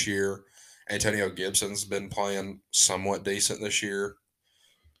this year. Antonio Gibson's been playing somewhat decent this year.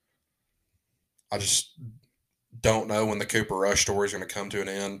 I just don't know when the Cooper Rush story is going to come to an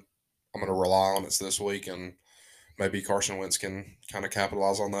end. I'm going to rely on it this week, and maybe Carson Wentz can kind of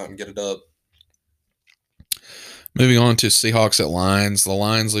capitalize on that and get it up. Moving on to Seahawks at Lions. The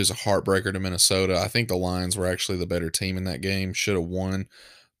Lions lose a heartbreaker to Minnesota. I think the Lions were actually the better team in that game. Should have won.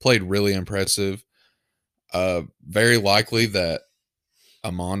 Played really impressive. Very likely that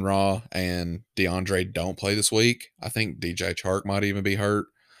Amon-Ra and DeAndre don't play this week. I think DJ Chark might even be hurt.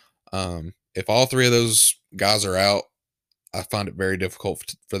 If all three of those guys are out, I find it very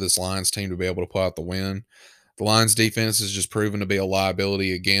difficult for this Lions team to be able to pull out the win. The Lions defense has just proven to be a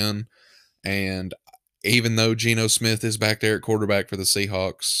liability again. And even though Geno Smith is back there at quarterback for the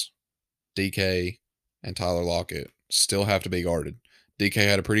Seahawks, DK and Tyler Lockett still have to be guarded. DK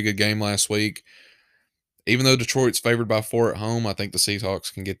had a pretty good game last week. Even though Detroit's favored by 4 at home, I think the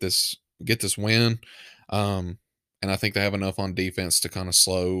Seahawks can get this win. And I think they have enough on defense to kind of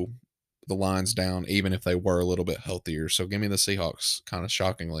slow the Lions down, even if they were a little bit healthier. So give me the Seahawks kind of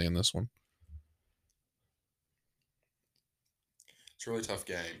shockingly in this one. It's a really tough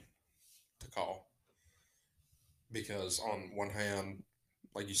game to call because on one hand,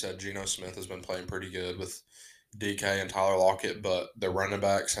 like you said, Geno Smith has been playing pretty good with DK and Tyler Lockett, but the running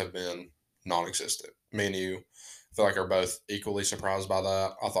backs have been non-existent. Me and you feel like are both equally surprised by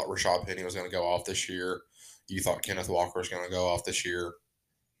that. I thought Rashad Penny was going to go off this year. You thought Kenneth Walker was going to go off this year.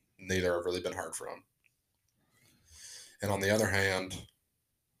 Neither have really been heard from. And on the other hand,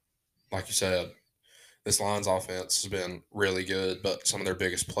 like you said, this Lions offense has been really good, but some of their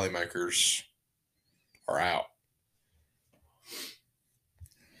biggest playmakers are out.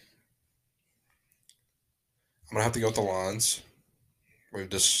 I'm gonna have to go with the Lions. We've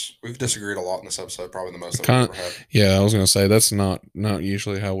disagreed a lot in this episode, probably the most that we've ever had. Yeah, I was gonna say that's not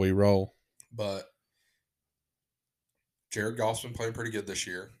usually how we roll. But Jared Goff's been playing pretty good this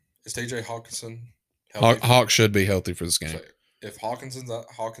year. Is TJ Hawkinson healthy? Hawk should be healthy for this game. So if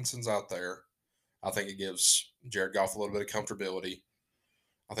Hawkinson's out there, I think it gives Jared Goff a little bit of comfortability.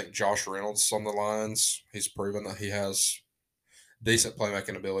 I think Josh Reynolds on the lines. He's proven that he has decent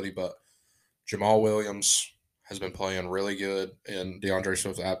playmaking ability, but Jamal Williams has been playing really good in DeAndre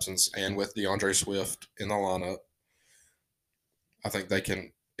Swift's absence, and with DeAndre Swift in the lineup, I think they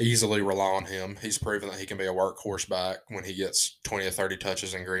can easily rely on him. He's proven that he can be a workhorse back when he gets 20 to 30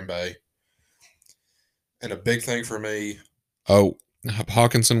 touches in Green Bay. And a big thing for me. Oh,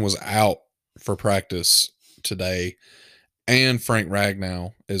 Hawkinson was out for practice today, and Frank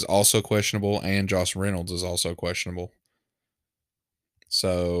Ragnow is also questionable, and Josh Reynolds is also questionable.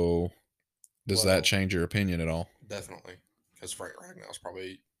 So, does that change your opinion at all? Definitely, because Frank Ragnow is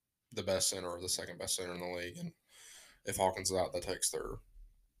probably the best center or the second best center in the league, and if Hawkins is out, that takes their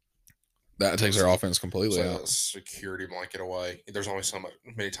offense completely out. Security blanket away. There's only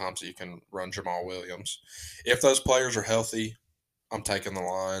many times that you can run Jamal Williams. If those players are healthy, I'm taking the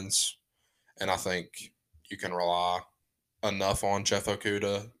Lions, and I think you can rely enough on Jeff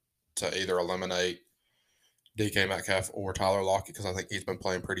Okudah to either eliminate DK Metcalf or Tyler Lockett, because I think he's been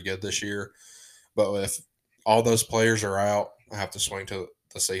playing pretty good this year. But if all those players are out, I have to swing to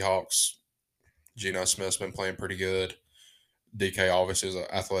the Seahawks. Geno Smith's been playing pretty good. DK obviously is an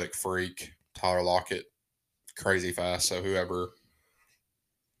athletic freak. Tyler Lockett, crazy fast. So whoever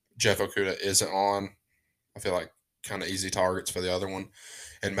Jeff Okudah isn't on, I feel like kind of easy targets for the other one.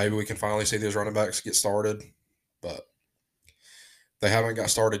 And maybe we can finally see these running backs get started. But they haven't got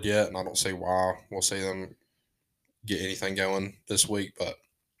started yet, and I don't see why we'll see them get anything going this week. But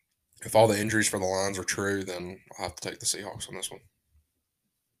if all the injuries for the Lions are true, then I'll have to take the Seahawks on this one.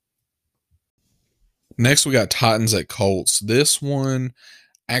 Next, we got Titans at Colts. This one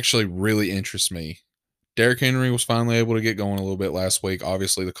actually really interests me. Derrick Henry was finally able to get going a little bit last week.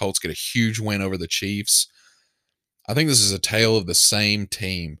 Obviously, the Colts get a huge win over the Chiefs. I think this is a tale of the same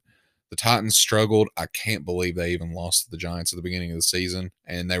team. The Titans struggled. I can't believe they even lost to the Giants at the beginning of the season,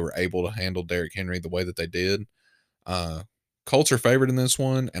 and they were able to handle Derrick Henry the way that they did. Colts are favored in this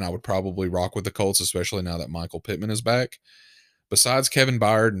one, and I would probably rock with the Colts, especially now that Michael Pittman is back. Besides Kevin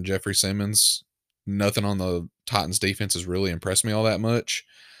Byard and Jeffrey Simmons, nothing on the Titans defense has really impressed me all that much.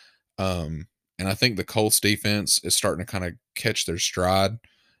 And I think the Colts defense is starting to kind of catch their stride.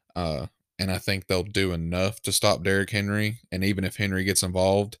 And I think they'll do enough to stop Derrick Henry. And even if Henry gets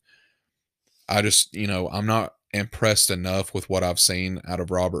involved, I'm not impressed enough with what I've seen out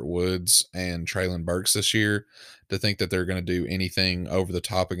of Robert Woods and Treylon Burks this year to think that they're going to do anything over the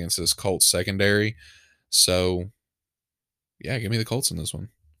top against this Colts secondary. So, yeah, give me the Colts in this one.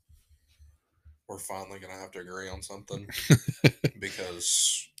 We're finally going to have to agree on something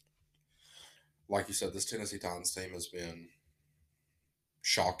because, like you said, this Tennessee Titans team has been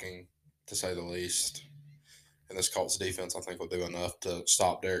shocking, to say the least. And this Colts defense, I think, will do enough to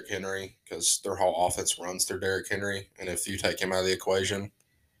stop Derrick Henry because their whole offense runs through Derrick Henry. And if you take him out of the equation,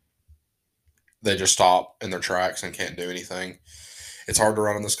 they just stop in their tracks and can't do anything. It's hard to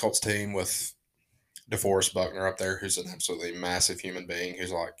run on this Colts team with DeForest Buckner up there, who's an absolutely massive human being,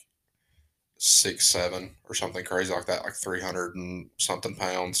 who's like 6'7" or something crazy like that, like 300 and something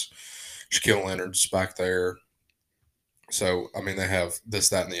pounds. Shaquille Leonard's back there. So, I mean, they have this,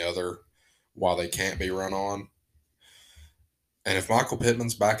 that, and the other while they can't be run on. And if Michael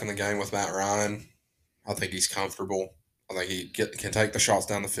Pittman's back in the game with Matt Ryan, I think he's comfortable. I think he can take the shots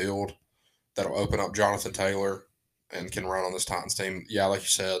down the field. That'll open up Jonathan Taylor and can run on this Titans team. Yeah, like you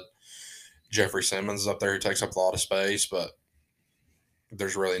said, Jeffrey Simmons is up there who takes up a lot of space, but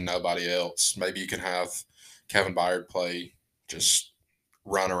there's really nobody else. Maybe you can have Kevin Byard play, just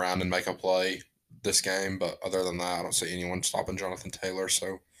run around and make a play this game. But other than that, I don't see anyone stopping Jonathan Taylor.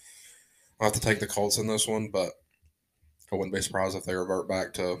 So I'll have to take the Colts in this one, but I wouldn't be surprised if they revert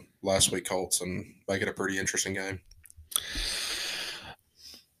back to last week Colts and make it a pretty interesting game.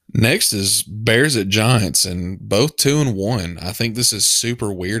 Next is Bears at Giants, and both 2-1. I think this is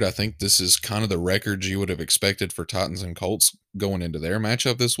super weird. I think this is kind of the records you would have expected for Titans and Colts going into their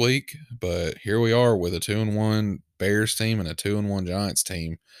matchup this week. But here we are with a 2-1 Bears team and a 2-1 Giants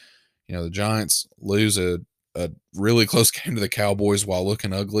team. You know, the Giants lose a really close game to the Cowboys while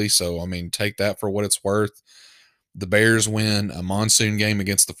looking ugly. So, I mean, take that for what it's worth. The Bears win a monsoon game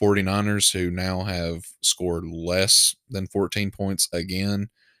against the 49ers, who now have scored less than 14 points again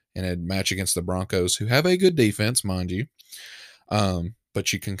in a match against the Broncos, who have a good defense, mind you.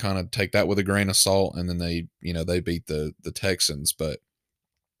 But you can kind of take that with a grain of salt, and then they beat the Texans. But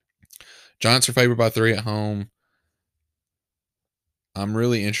Giants are favored by 3 at home. I'm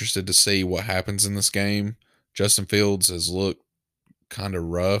really interested to see what happens in this game. Justin Fields has looked kind of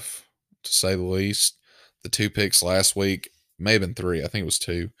rough, to say the least. The 2 picks last week, may have been 3. I think it was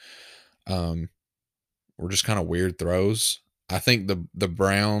 2. Were just kind of weird throws. I think the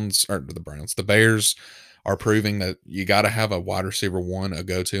Bears are proving that you got to have a wide receiver one, a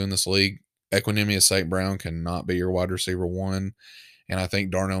go-to in this league. Equinemius St. Brown cannot be your wide receiver one. And I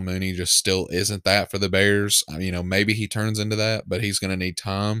think Darnell Mooney just still isn't that for the Bears. Maybe he turns into that, but he's going to need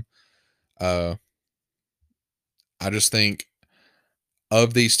time. I just think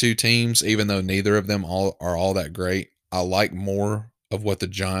of these two teams, even though neither of them are all that great, I like more of what the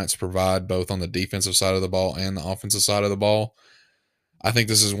Giants provide both on the defensive side of the ball and the offensive side of the ball. I think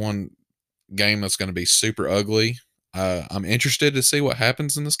this is one game that's going to be super ugly. I'm interested to see what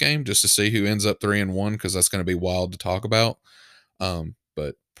happens in this game, just to see who ends up 3-1, because that's going to be wild to talk about.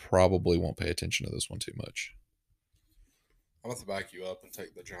 But probably won't pay attention to this one too much. I'm going to back you up and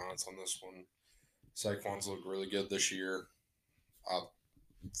take the Giants on this one. Saquon's looked really good this year. I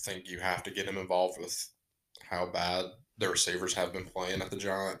think you have to get him involved with how bad the receivers have been playing at the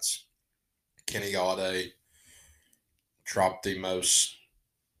Giants. Kenny Galladay dropped the most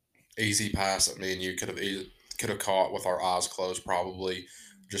easy pass that me and you could have caught with our eyes closed, probably.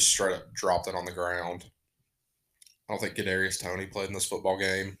 Just straight up dropped it on the ground. I don't think Kadarius Toney played in this football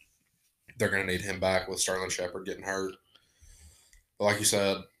game. They're going to need him back with Sterling Shepard getting hurt. But like you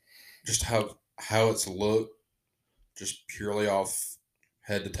said, just how it's looked, just purely off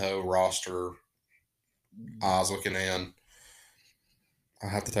head to toe roster, eyes looking in. I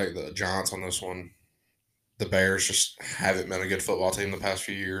have to take the Giants on this one. The Bears just haven't been a good football team the past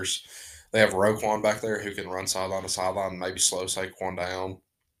few years. They have Roquan back there who can run sideline to sideline, maybe slow Saquon down.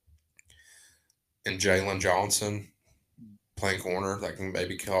 And Jalen Johnson playing corner that can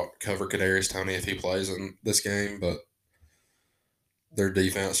maybe cover Kadarius Toney if he plays in this game. But their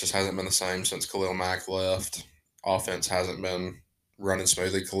defense just hasn't been the same since Khalil Mack left. Offense hasn't been running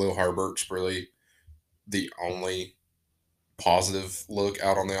smoothly. Khalil Herbert's really the only positive look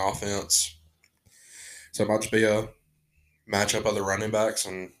out on the offense. So it might just be a matchup of the running backs,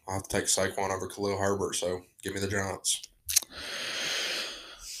 and I'll have to take Saquon over Khalil Herbert. So give me the Giants.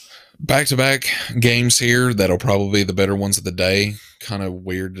 Back-to-back games here that'll probably be the better ones of the day. Kind of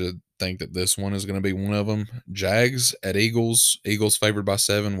weird to think that this one is going to be one of them. Jags at Eagles. Eagles favored by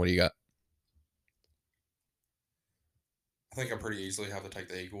 7. What do you got? I think I pretty easily have to take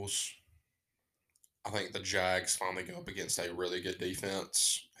the Eagles. I think the Jags finally go up against a really good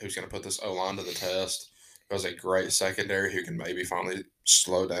defense who's going to put this O-line to the test. Who has a great secondary who can maybe finally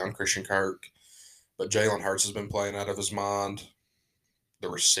slow down Christian Kirk. But Jalen Hurts has been playing out of his mind. The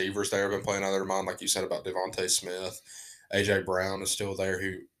receivers there have been playing out of their mind, like you said about Devontae Smith. A.J. Brown is still there,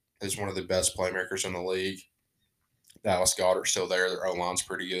 who is one of the best playmakers in the league. Dallas Goedert's still there. Their O-line's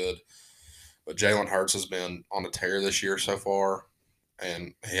pretty good. But Jalen Hurts has been on a tear this year so far,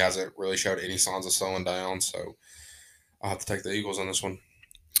 and he hasn't really showed any signs of slowing down. So I'll have to take the Eagles on this one.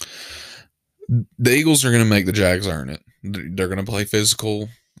 The Eagles are going to make the Jags earn it. They're going to play physical.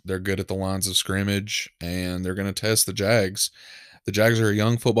 They're good at the lines of scrimmage, and they're going to test the Jags. The Jags are a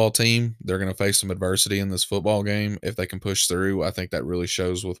young football team. They're going to face some adversity in this football game. If they can push through, I think that really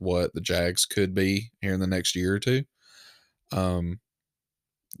shows with what the Jags could be here in the next year or two. The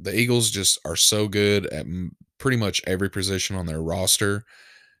Eagles just are so good at pretty much every position on their roster.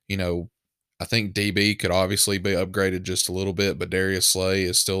 I think DB could obviously be upgraded just a little bit, but Darius Slay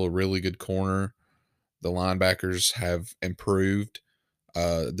is still a really good corner. The linebackers have improved.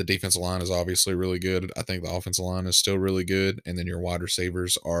 The defensive line is obviously really good. I think the offensive line is still really good. And then your wide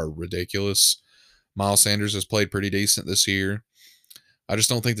receivers are ridiculous. Miles Sanders has played pretty decent this year. I just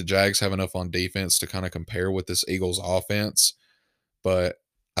don't think the Jags have enough on defense to kind of compare with this Eagles offense. But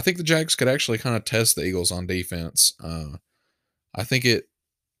I think the Jags could actually kind of test the Eagles on defense. I think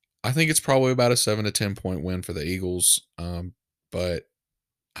it's probably about a 7 to 10 point win for the Eagles. But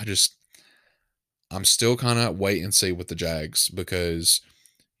I'm still kind of wait and see with the Jags because,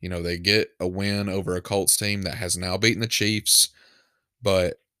 they get a win over a Colts team that has now beaten the Chiefs,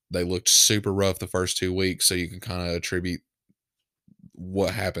 but they looked super rough the first 2 weeks. So you can kind of attribute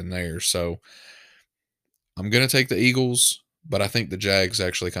what happened there. So I'm going to take the Eagles, but I think the Jags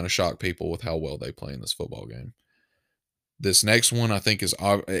actually kind of shock people with how well they play in this football game. This next one, I think, is,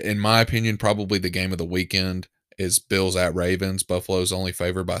 in my opinion, probably the game of the weekend is Bills at Ravens. Buffalo's only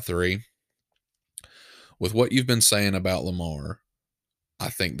favored by 3. With what you've been saying about Lamar, I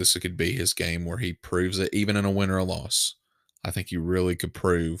think this could be his game where he proves it, even in a win or a loss. I think you really could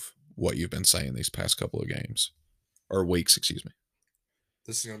prove what you've been saying these past couple of games or weeks, excuse me.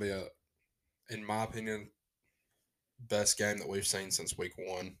 This is going to be in my opinion, best game that we've seen since week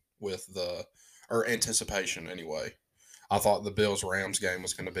 1 with anticipation anyway. I thought the Bills-Rams game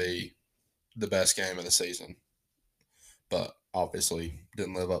was going to be the best game of the season, but obviously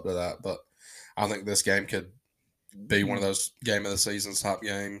didn't live up to that. But I think this game could be one of those game of the season type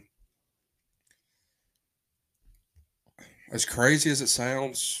game. As crazy as it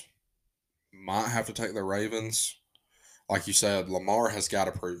sounds, might have to take the Ravens. Like you said, Lamar has got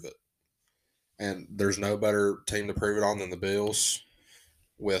to prove it. And there's no better team to prove it on than the Bills.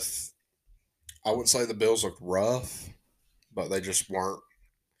 With, I wouldn't say the Bills looked rough, but they just weren't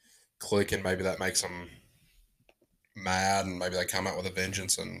clicking. Maybe that makes them mad, and maybe they come out with a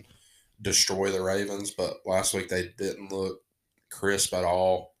vengeance and destroy the Ravens. But last week they didn't look crisp at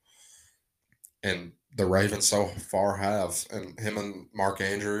all, and the Ravens so far have. And him and Mark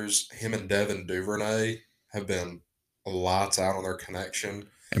Andrews, him and Devin Duvernay have been lights out on their connection.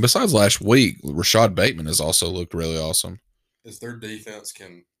 And besides last week, Rashad Bateman has also looked really awesome. As their defense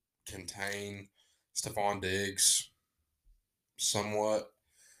can contain Stephon Diggs somewhat,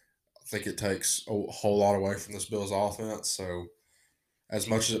 I think it takes a whole lot away from this Bills offense. So, as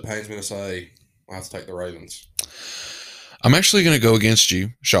much as it pains me to say, I have to take the Ravens. I'm actually going to go against you,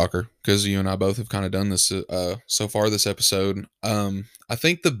 shocker, because you and I both have kind of done this so far this episode. I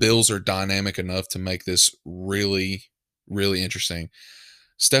think the Bills are dynamic enough to make this really, really interesting.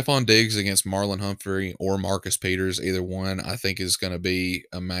 Stephon Diggs against Marlon Humphrey or Marcus Peters, either one, I think is going to be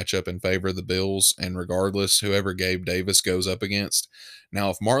a matchup in favor of the Bills. And regardless, whoever Gabe Davis goes up against.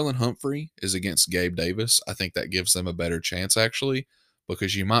 Now, if Marlon Humphrey is against Gabe Davis, I think that gives them a better chance, actually,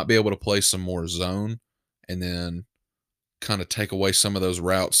 because you might be able to play some more zone and then kind of take away some of those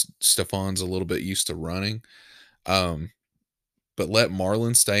routes Stephon's a little bit used to running. But let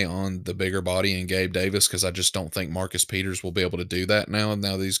Marlon stay on the bigger body and Gabe Davis, because I just don't think Marcus Peters will be able to do that now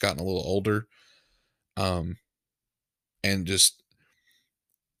that he's gotten a little older. And just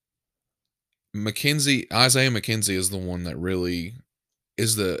Isaiah McKenzie is the one that really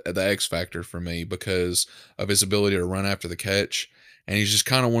is the X factor for me because of his ability to run after the catch. And he's just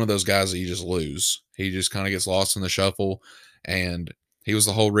kind of one of those guys that you just lose. He just kind of gets lost in the shuffle. And he was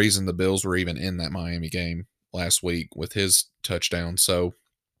the whole reason the Bills were even in that Miami game last week with his touchdown. So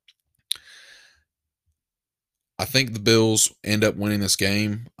I think the Bills end up winning this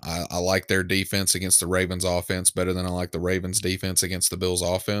game. I like their defense against the Ravens offense better than I like the Ravens defense against the Bills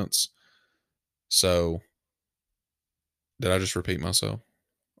offense. So did I just repeat myself?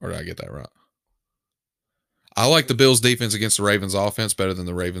 Or did I get that right? I like the Bills defense against the Ravens offense better than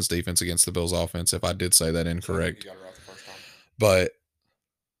the Ravens defense against the Bills offense, if I did say that incorrect. You got it right the first time. But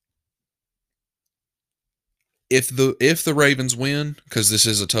if the Ravens win, because this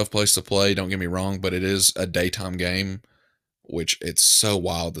is a tough place to play, don't get me wrong, but it is a daytime game, which it's so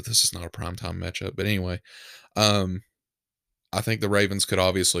wild that this is not a primetime matchup. But anyway, I think the Ravens could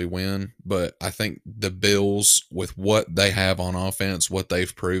obviously win, but I think the Bills, with what they have on offense, what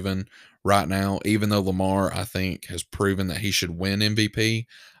they've proven right now, even though Lamar, I think, has proven that he should win MVP,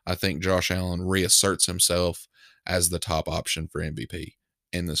 I think Josh Allen reasserts himself as the top option for MVP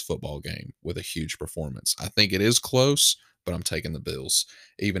in this football game with a huge performance. I think it is close, but I'm taking the Bills,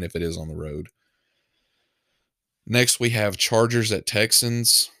 even if it is on the road. Next, we have Chargers at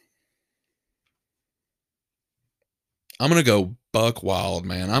Texans. I'm going to go buck wild,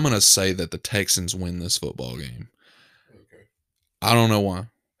 man. I'm going to say that the Texans win this football game. Okay. I don't know why,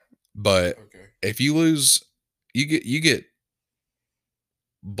 but Okay. if you lose, you get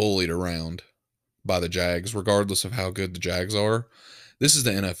bullied around by the Jags, regardless of how good the Jags are. This is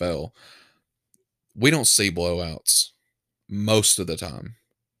the NFL. We don't see blowouts most of the time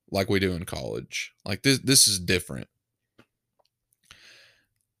like we do in college. Like this is different.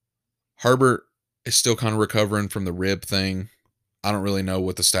 Herbert is still kind of recovering from the rib thing. I don't really know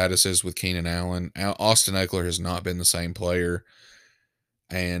what the status is with Keenan Allen. Austin Eckler has not been the same player.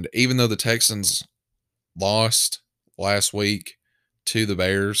 And even though the Texans lost last week to the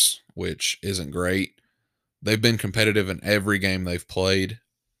Bears, which isn't great, they've been competitive in every game they've played.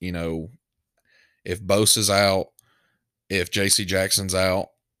 You know, if Bosa's out, if J.C. Jackson's out,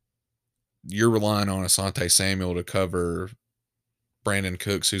 you're relying on Asante Samuel to cover Brandon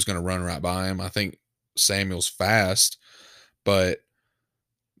Cooks, who's going to run right by him. I think Samuel's fast, but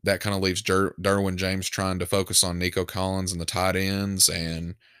that kind of leaves Derwin James trying to focus on Nico Collins and the tight ends,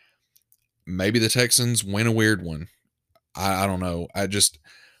 and maybe the Texans win a weird one. I don't know.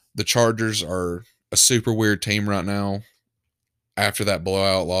 The Chargers are a super weird team right now. After that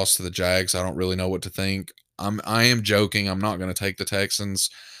blowout loss to the Jags, I don't really know what to think. I am joking. I'm not going to take the Texans,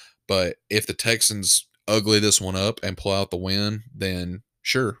 but if the Texans ugly this one up and pull out the win, then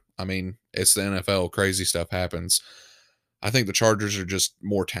sure. I mean, it's the NFL. Crazy stuff happens. I think the Chargers are just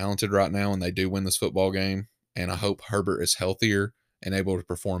more talented right now, and they do win this football game. And I hope Herbert is healthier and able to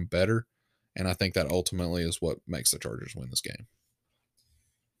perform better. And I think that ultimately is what makes the Chargers win this game.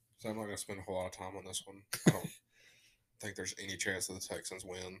 So I'm not going to spend a whole lot of time on this one. I don't think there's any chance that the Texans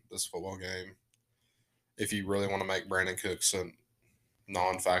win this football game. If you really want to make Brandon Cooks a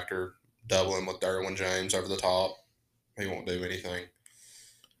non-factor, doubling with Derwin James over the top. He won't do anything.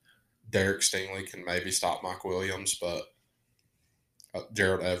 Derek Stingley can maybe stop Mike Williams, but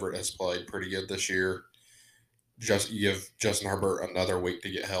Gerald Everett has played pretty good this year. Just give Justin Herbert another week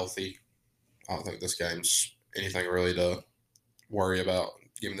to get healthy. I don't think this game's anything really to worry about.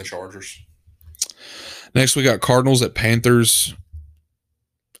 Give me the Chargers. Next, we got Cardinals at Panthers.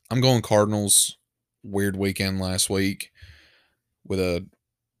 I'm going Cardinals. Weird weekend last week with a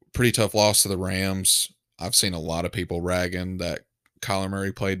pretty tough loss to the Rams. I've seen a lot of people ragging that Kyler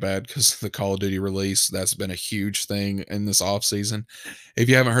Murray played bad because of the Call of Duty release. That's been a huge thing in this offseason. If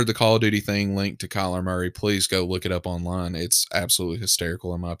you haven't heard the Call of Duty thing linked to Kyler Murray, please go look it up online. It's absolutely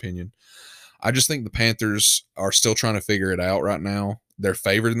hysterical, in my opinion. I just think the Panthers are still trying to figure it out right now. They're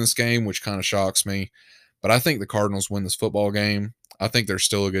favored in this game, which kind of shocks me. But I think the Cardinals win this football game. I think they're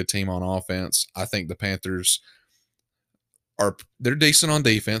still a good team on offense. I think the Panthers they're decent on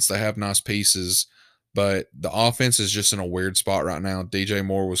defense. They have nice pieces, but the offense is just in a weird spot right now. DJ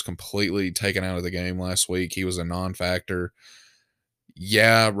Moore was completely taken out of the game last week. He was a non-factor.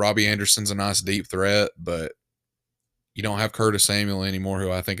 Yeah, Robbie Anderson's a nice deep threat, but you don't have Curtis Samuel anymore, who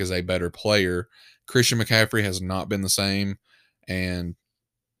I think is a better player. Christian McCaffrey has not been the same, and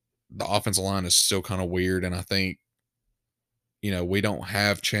the offensive line is still kind of weird. And I think, we don't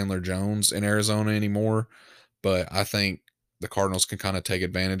have Chandler Jones in Arizona anymore, but I think the Cardinals can kind of take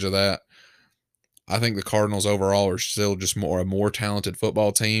advantage of that. I think the Cardinals overall are still just a more talented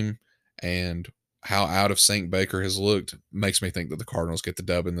football team, and how out of sync Baker has looked makes me think that the Cardinals get the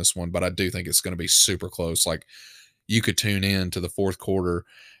dub in this one. But I do think it's going to be super close. Like, you could tune in to the fourth quarter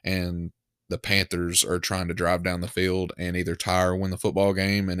and the Panthers are trying to drive down the field and either tie or win the football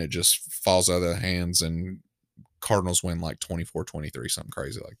game, and it just falls out of their hands and Cardinals win like 24-23, something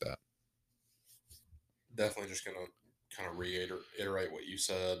crazy like that. Definitely just going to kind of reiterate what you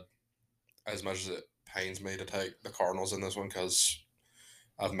said. As much as it pains me to take the Cardinals in this one because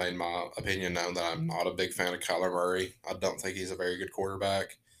I've made my opinion known that I'm not a big fan of Kyler Murray. I don't think he's a very good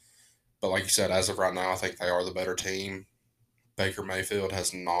quarterback. But like you said, as of right now, I think they are the better team. Baker Mayfield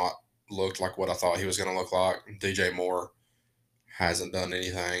has not looked like what I thought he was going to look like. DJ Moore hasn't done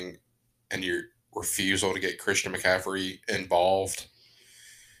anything. And your refusal to get Christian McCaffrey involved,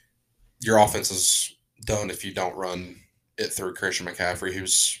 your offense is done if you don't run it through Christian McCaffrey,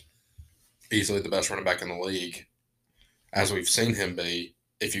 who's easily the best running back in the league, as we've seen him be.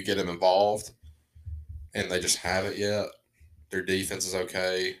 If you get him involved and they just haven't yet, their defense is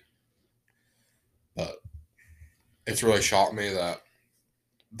okay. But it's really shocked me that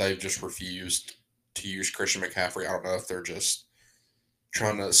they've just refused to use Christian McCaffrey. I don't know if they're just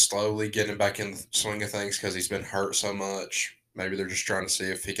trying to slowly get him back in the swing of things because he's been hurt so much. Maybe they're just trying to see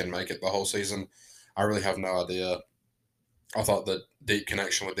if he can make it the whole season. I really have no idea. I thought the deep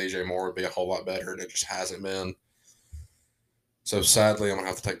connection with DJ Moore would be a whole lot better, and it just hasn't been. So sadly, I'm gonna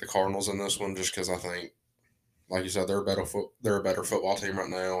have to take the Cardinals in this one, just because I think, like you said, they're a better football team right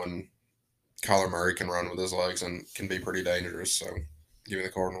now, and Kyler Murray can run with his legs and can be pretty dangerous. So give me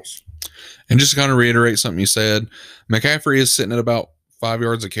the Cardinals. And just to kind of reiterate something you said, McCaffrey is sitting at about 5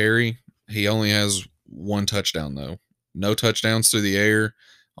 yards a carry. He only has one touchdown, though. No touchdowns through the air,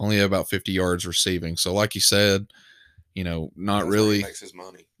 only about 50 yards receiving. So like you said, not really he makes his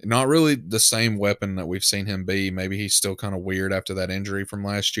money. Not really the same weapon that we've seen him be. Maybe he's still kind of weird after that injury from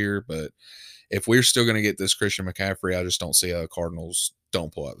last year, but if we're still going to get this Christian McCaffrey, I just don't see how the Cardinals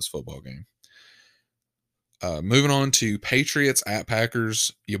don't pull out this football game. Moving on to Patriots at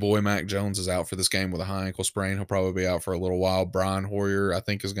Packers. Your boy Mac Jones is out for this game with a high ankle sprain. He'll probably be out for a little while. Brian Hoyer, I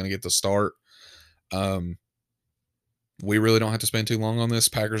think, is going to get the start. We really don't have to spend too long on this.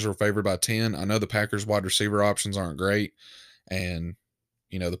 Packers are favored by 10. I know the Packers wide receiver options aren't great, and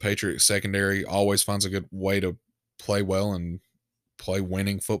the Patriots secondary always finds a good way to play well and play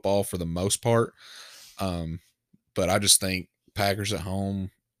winning football for the most part. But I just think Packers at home,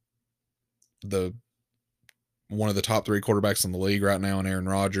 one of the top 3 quarterbacks in the league right now, and Aaron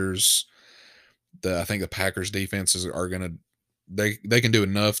Rodgers. I think the Packers defenses are going to they can do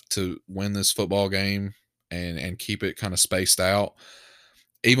enough to win this football game and keep it kind of spaced out.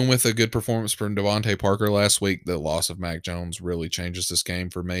 Even with a good performance from Devontae Parker last week, the loss of Mac Jones really changes this game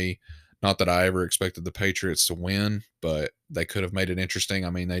for me. Not that I ever expected the Patriots to win, but they could have made it interesting.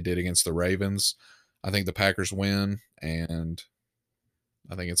 I mean, they did against the Ravens. I think the Packers win, and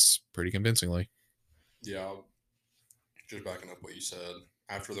I think it's pretty convincingly. Yeah, just backing up what you said.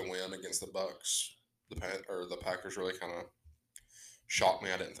 After the win against the Bucks, the Packers really kind of shocked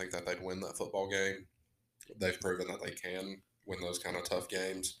me. I didn't think that they'd win that football game. They've proven that they can win those kind of tough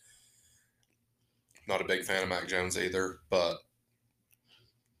games. Not a big fan of Mac Jones either, but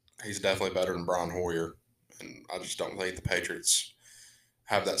he's definitely better than Brian Hoyer, and I just don't think the Patriots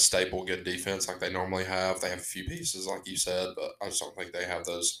have that staple good defense like they normally have. They have a few pieces, like you said, but I just don't think they have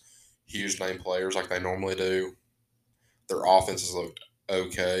those huge name players like they normally do. Their offenses looked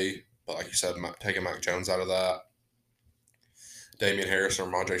okay, but like you said, taking Mac Jones out of that, Damian Harris or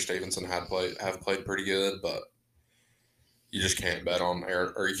Ramondre Stevenson have played pretty good, but you just can't bet on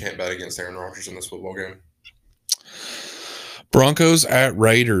Aaron, or you can't bet against Aaron Rodgers in this football game. Broncos at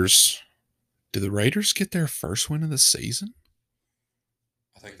Raiders. Do the Raiders get their first win of the season?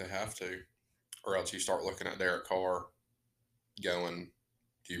 I think they have to, or else you start looking at Derek Carr going,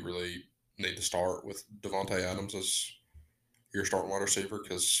 do you really need to start with Davante Adams as your starting wide receiver?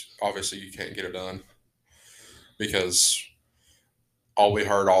 Because obviously you can't get it done. Because all we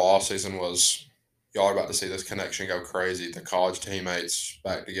heard all offseason was, y'all are about to see this connection go crazy. The college teammates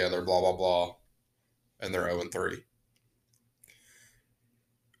back together, blah, blah, blah. And they're 0-3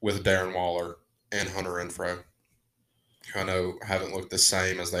 with Darren Waller and Hunter Renfrow, who I know haven't looked the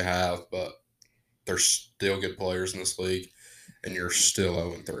same as they have, but they're still good players in this league, and you're still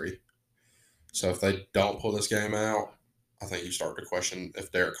 0-3. So if they don't pull this game out, I think you start to question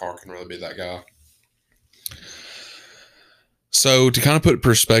if Derek Carr can really be that guy. So to kind of put in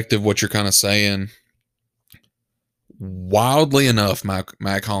perspective what you're kind of saying, wildly enough,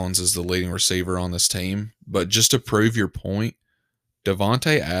 Mac Hollins is the leading receiver on this team. But just to prove your point,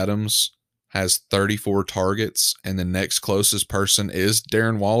 Davante Adams has 34 targets, and the next closest person is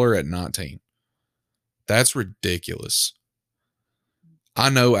Darren Waller at 19. That's ridiculous. I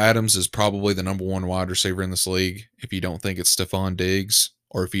know Adams is probably the number one wide receiver in this league. If you don't think it's Stephon Diggs,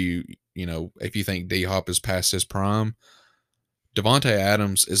 or if you think D-Hop is past his prime, Davante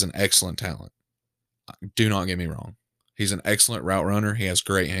Adams is an excellent talent. Do not get me wrong. He's an excellent route runner. He has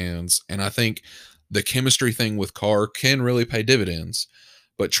great hands. And I think the chemistry thing with Carr can really pay dividends.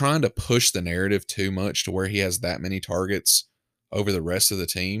 But trying to push the narrative too much to where he has that many targets over the rest of the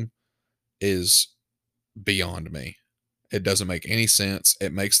team is beyond me. It doesn't make any sense.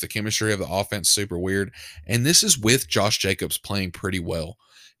 It makes the chemistry of the offense super weird. And this is with Josh Jacobs playing pretty well.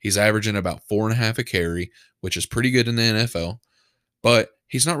 He's averaging about 4.5 a carry, which is pretty good in the NFL. But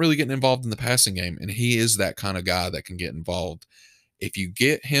he's not really getting involved in the passing game, and he is that kind of guy that can get involved. If you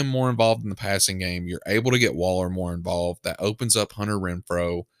get him more involved in the passing game, you're able to get Waller more involved. That opens up Hunter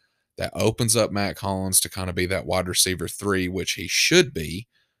Renfrow. That opens up Mac Hollins to kind of be that wide receiver 3, which he should be.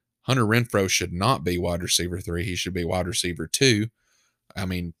 Hunter Renfrow should not be wide receiver 3. He should be wide receiver 2. I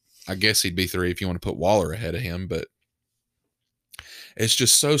mean, I guess he'd be 3 if you want to put Waller ahead of him, but it's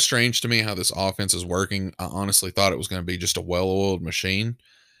just so strange to me how this offense is working. I honestly thought it was going to be just a well-oiled machine.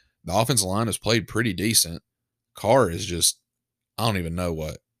 The offensive line has played pretty decent. Carr is just, I don't even know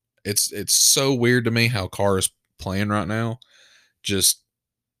what. It's so weird to me how Carr is playing right now. Just,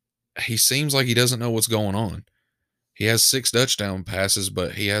 he seems like he doesn't know what's going on. He has 6 touchdown passes,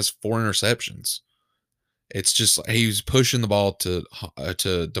 but he has 4 interceptions. It's just, he's pushing the ball to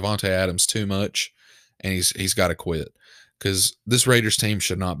Davante Adams too much, and he's got to quit. Because this Raiders team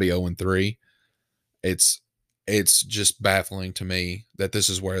should not be 0-3. It's just baffling to me that this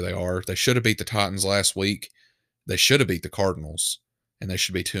is where they are. They should have beat the Titans last week. They should have beat the Cardinals, and they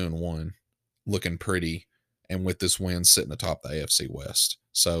should be 2-1, looking pretty, and with this win sitting atop the AFC West.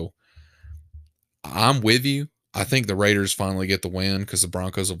 So I'm with you. I think the Raiders finally get the win because the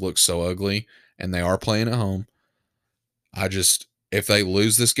Broncos have looked so ugly, and they are playing at home. If they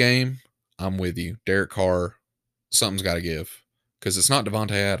lose this game, I'm with you. Derek Carr, something's got to give because it's not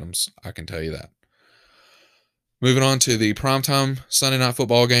Davante Adams. I can tell you that. Moving on to the primetime Sunday night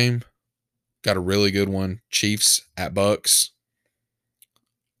football game. Got a really good one. Chiefs at Bucks.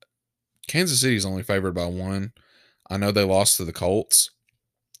 Kansas City's only favored by 1. I know they lost to the Colts,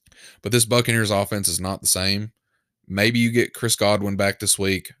 but this Buccaneers offense is not the same. Maybe you get Chris Godwin back this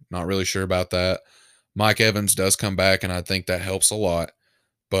week. Not really sure about that. Mike Evans does come back, and I think that helps a lot.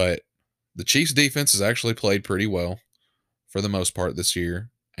 But the Chiefs defense has actually played pretty well for the most part this year.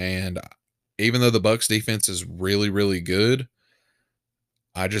 And even though the Bucs defense is really, really good,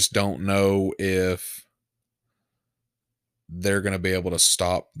 I just don't know if they're going to be able to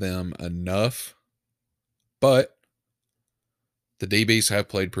stop them enough. But the DBs have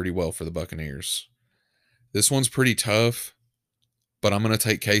played pretty well for the Buccaneers. This one's pretty tough, but I'm going to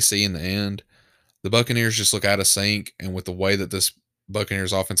take KC in the end. The Buccaneers just look out of sync, and with the way that this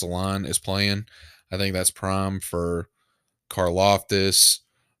Buccaneers offensive line is playing, I think that's prime for Karlaftis,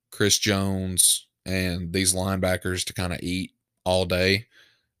 Chris Jones, and these linebackers to kind of eat all day.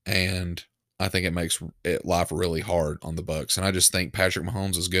 And I think it makes life really hard on the Bucs. And I just think Patrick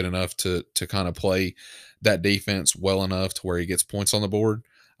Mahomes is good enough to kind of play that defense well enough to where he gets points on the board.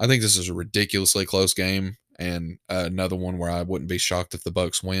 I think this is a ridiculously close game, and another one where I wouldn't be shocked if the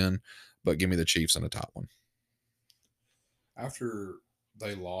Bucks win, but give me the Chiefs in a top one. After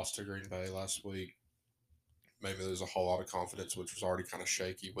they lost to Green Bay last week, maybe there's a whole lot of confidence, which was already kind of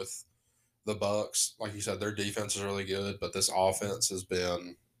shaky with the Bucks. Like you said, their defense is really good, but this offense has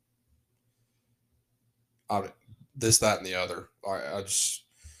been this, that, and the other. I just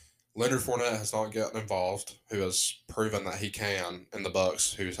Leonard Fournette has not gotten involved, who has proven that he can in the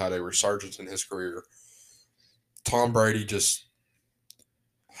Bucks, who's had a resurgence in his career. Tom Brady just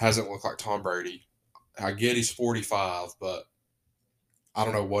hasn't looked like Tom Brady. I get he's 45, but I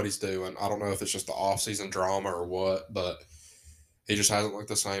don't know what he's doing. I don't know if it's just the offseason drama or what, but he just hasn't looked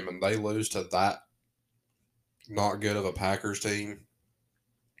the same. And they lose to that not good of a Packers team.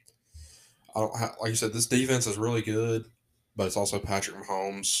 Like you said, this defense is really good, but it's also Patrick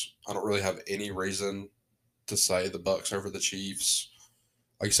Mahomes. I don't really have any reason to say the Bucks over the Chiefs.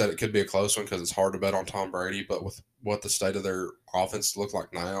 Like you said, it could be a close one because it's hard to bet on Tom Brady, but with what the state of their offense look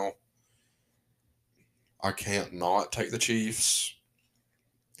like now, I can't not take the Chiefs.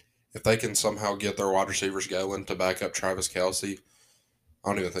 If they can somehow get their wide receivers going to back up Travis Kelce, I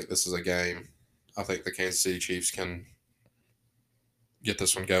don't even think this is a game. I think the Kansas City Chiefs can get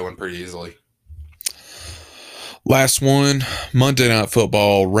this one going pretty easily. Last one, Monday Night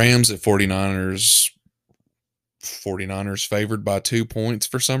Football, Rams at 49ers. 49ers favored by 2 points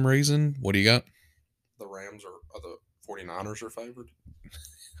for some reason. What do you got? The Rams are the 49ers are favored?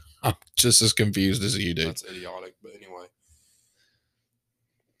 I'm just as confused as you do. That's idiotic, but anyway.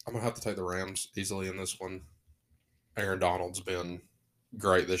 I'm going to have to take the Rams easily in this one. Aaron Donald's been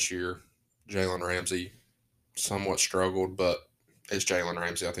great this year. Jalen Ramsey somewhat struggled, but it's Jalen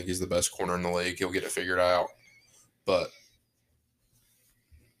Ramsey. I think he's the best corner in the league. He'll get it figured out. But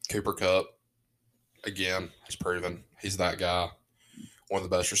Cooper Kupp, again, has proven he's that guy. One of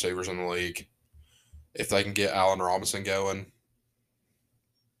the best receivers in the league. If they can get Allen Robinson going,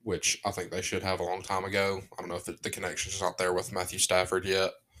 which I think they should have a long time ago. I don't know if the connection's not there with Matthew Stafford yet.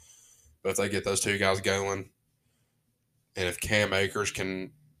 But if they get those two guys going, and if Cam Akers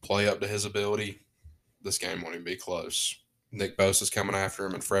can play up to his ability, this game won't even be close. Nick Bosa's coming after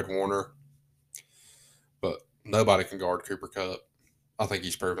him and Fred Warner. But nobody can guard Cooper Kupp. I think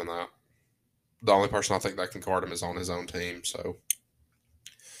he's proven that. The only person I think that can guard him is on his own team. So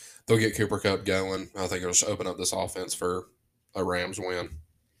they'll get Cooper Kupp going. I think it'll just open up this offense for a Rams win.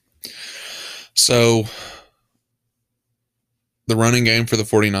 So the running game for the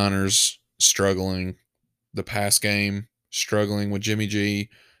 49ers struggling. The pass game struggling with Jimmy G.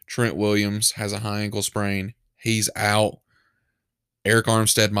 Trent Williams has a high ankle sprain. He's out. Eric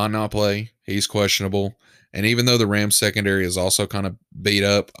Armstead might not play. He's questionable. And even though the Rams secondary is also kind of beat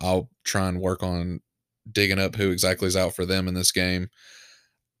up, I'll try and work on digging up who exactly is out for them in this game.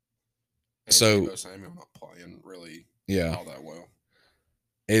 And so Samuel not playing really all that well.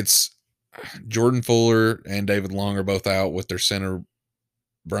 It's Jordan Fuller and David Long are both out with their center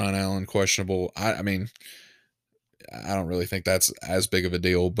Brian Allen questionable. I mean, I don't really think that's as big of a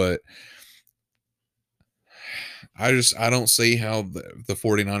deal, but I don't see how the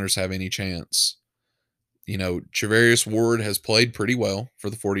 49ers have any chance. You know, Charvarius Ward has played pretty well for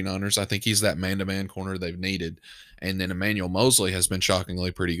the 49ers. I think he's that man-to-man corner they've needed. And then Emmanuel Mosley has been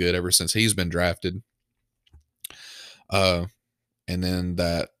shockingly pretty good ever since he's been drafted. And then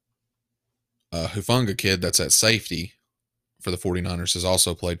that Hufanga kid that's at safety for the 49ers has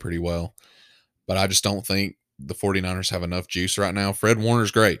also played pretty well. But I just don't think the 49ers have enough juice right now. Fred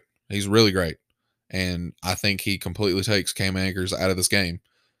Warner's great. He's really great. And I think he completely takes Cam Akers out of this game,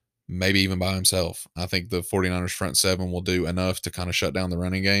 maybe even by himself. I think the 49ers front seven will do enough to kind of shut down the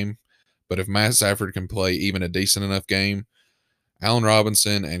running game. But if Matt Stafford can play even a decent enough game, Allen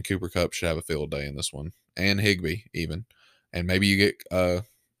Robinson and Cooper Kupp should have a field day in this one, and Higbee even. And maybe you get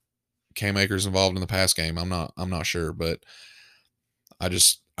Cam Akers involved in the pass game. I'm not sure, but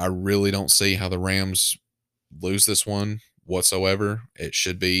I really don't see how the Rams lose this one whatsoever. It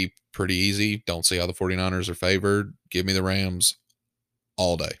should be pretty easy. Don't see how the 49ers are favored. Give me the Rams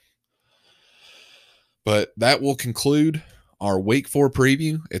all day. But that will conclude our week 4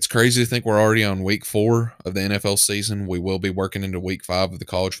 preview. It's crazy to think we're already on week 4 of the NFL season. We will be working into week 5 of the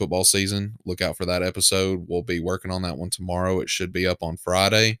college football season. Look out for that episode. We'll be working on that one tomorrow. It should be up on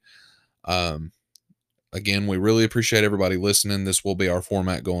Friday. Again, we really appreciate everybody listening. This will be our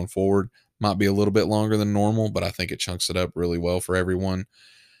format going forward. Might be a little bit longer than normal, but I think it chunks it up really well for everyone.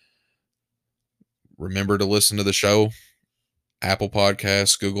 Remember to listen to the show, Apple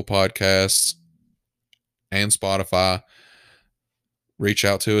Podcasts, Google Podcasts, and Spotify. Reach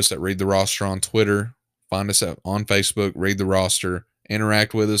out to us at Read the Roster on Twitter. Find us on Facebook, Read the Roster,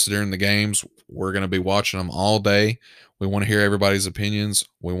 interact with us during the games. We're going to be watching them all day. We want to hear everybody's opinions.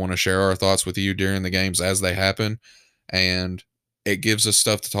 We want to share our thoughts with you during the games as they happen. And it gives us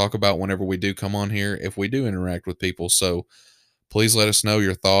stuff to talk about whenever we do come on here, if we do interact with people. So please let us know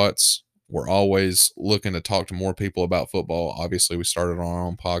your thoughts. We're always looking to talk to more people about football. Obviously, we started on our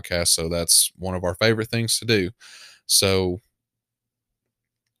own podcast, so that's one of our favorite things to do. So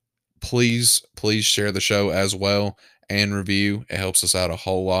please share the show as well and review. It helps us out a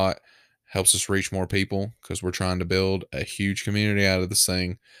whole lot, helps us reach more people because we're trying to build a huge community out of this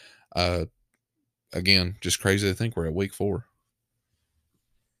thing. Again, just crazy to think we're at week 4.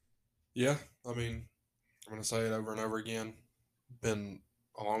 Yeah, I mean, I'm going to say it over and over again. Been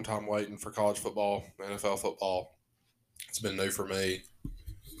a long time waiting for college football, NFL football. It's been new for me.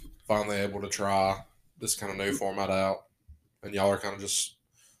 Finally able to try this kind of new format out, and y'all are kind of just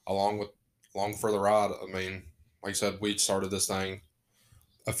along for the ride. I mean, like I said, we started this thing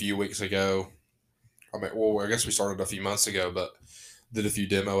a few weeks ago. I mean, well, I guess we started a few months ago, but did a few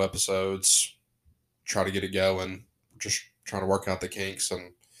demo episodes, try to get it going, just trying to work out the kinks,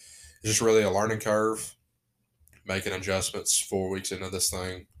 and it's just really a learning curve. Making adjustments 4 weeks into this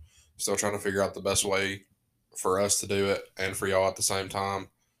thing, still trying to figure out the best way for us to do it and for y'all at the same time.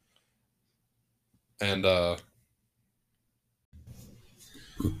 And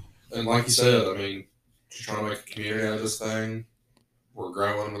like you said, I mean, just trying to make a community out of this thing. We're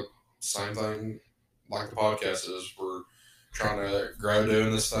growing with the same thing like the podcast is. We're trying to grow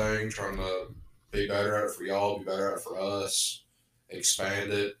doing this thing, trying to be better at it for y'all, be better at it for us,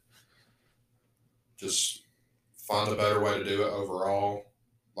 expand it, just find a better way to do it overall,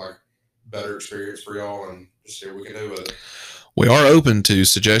 like better experience for y'all, and just see what we can do with it. We are open to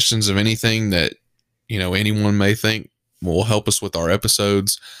suggestions of anything that, anyone may think will help us with our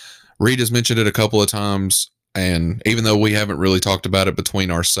episodes. Reed has mentioned it a couple of times, and even though we haven't really talked about it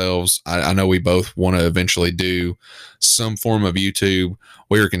between ourselves, I know we both want to eventually do some form of YouTube.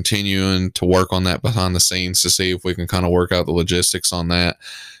 We are continuing to work on that behind the scenes to see if we can kind of work out the logistics on that,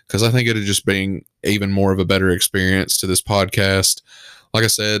 because I think it'll just bring even more of a better experience to this podcast. Like I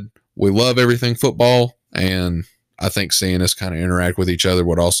said, we love everything football, and I think seeing us kind of interact with each other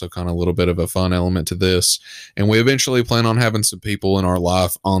would also kind of a little bit of a fun element to this. And we eventually plan on having some people in our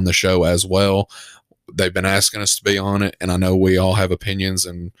life on the show as well. They've been asking us to be on it, and I know we all have opinions,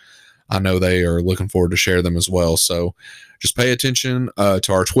 and I know they are looking forward to share them as well. So just pay attention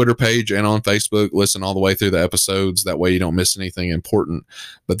to our Twitter page and on Facebook. Listen all the way through the episodes. That way you don't miss anything important.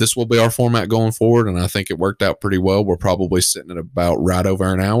 But this will be our format going forward, and I think it worked out pretty well. We're probably sitting at about right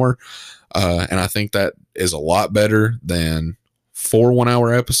over an hour, and I think that is a lot better than 4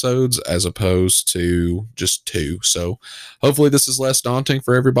 1-hour episodes as opposed to just 2. So hopefully this is less daunting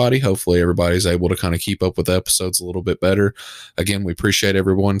for everybody. Hopefully everybody's able to kind of keep up with the episodes a little bit better. Again, we appreciate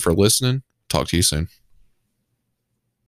everyone for listening. Talk to you soon.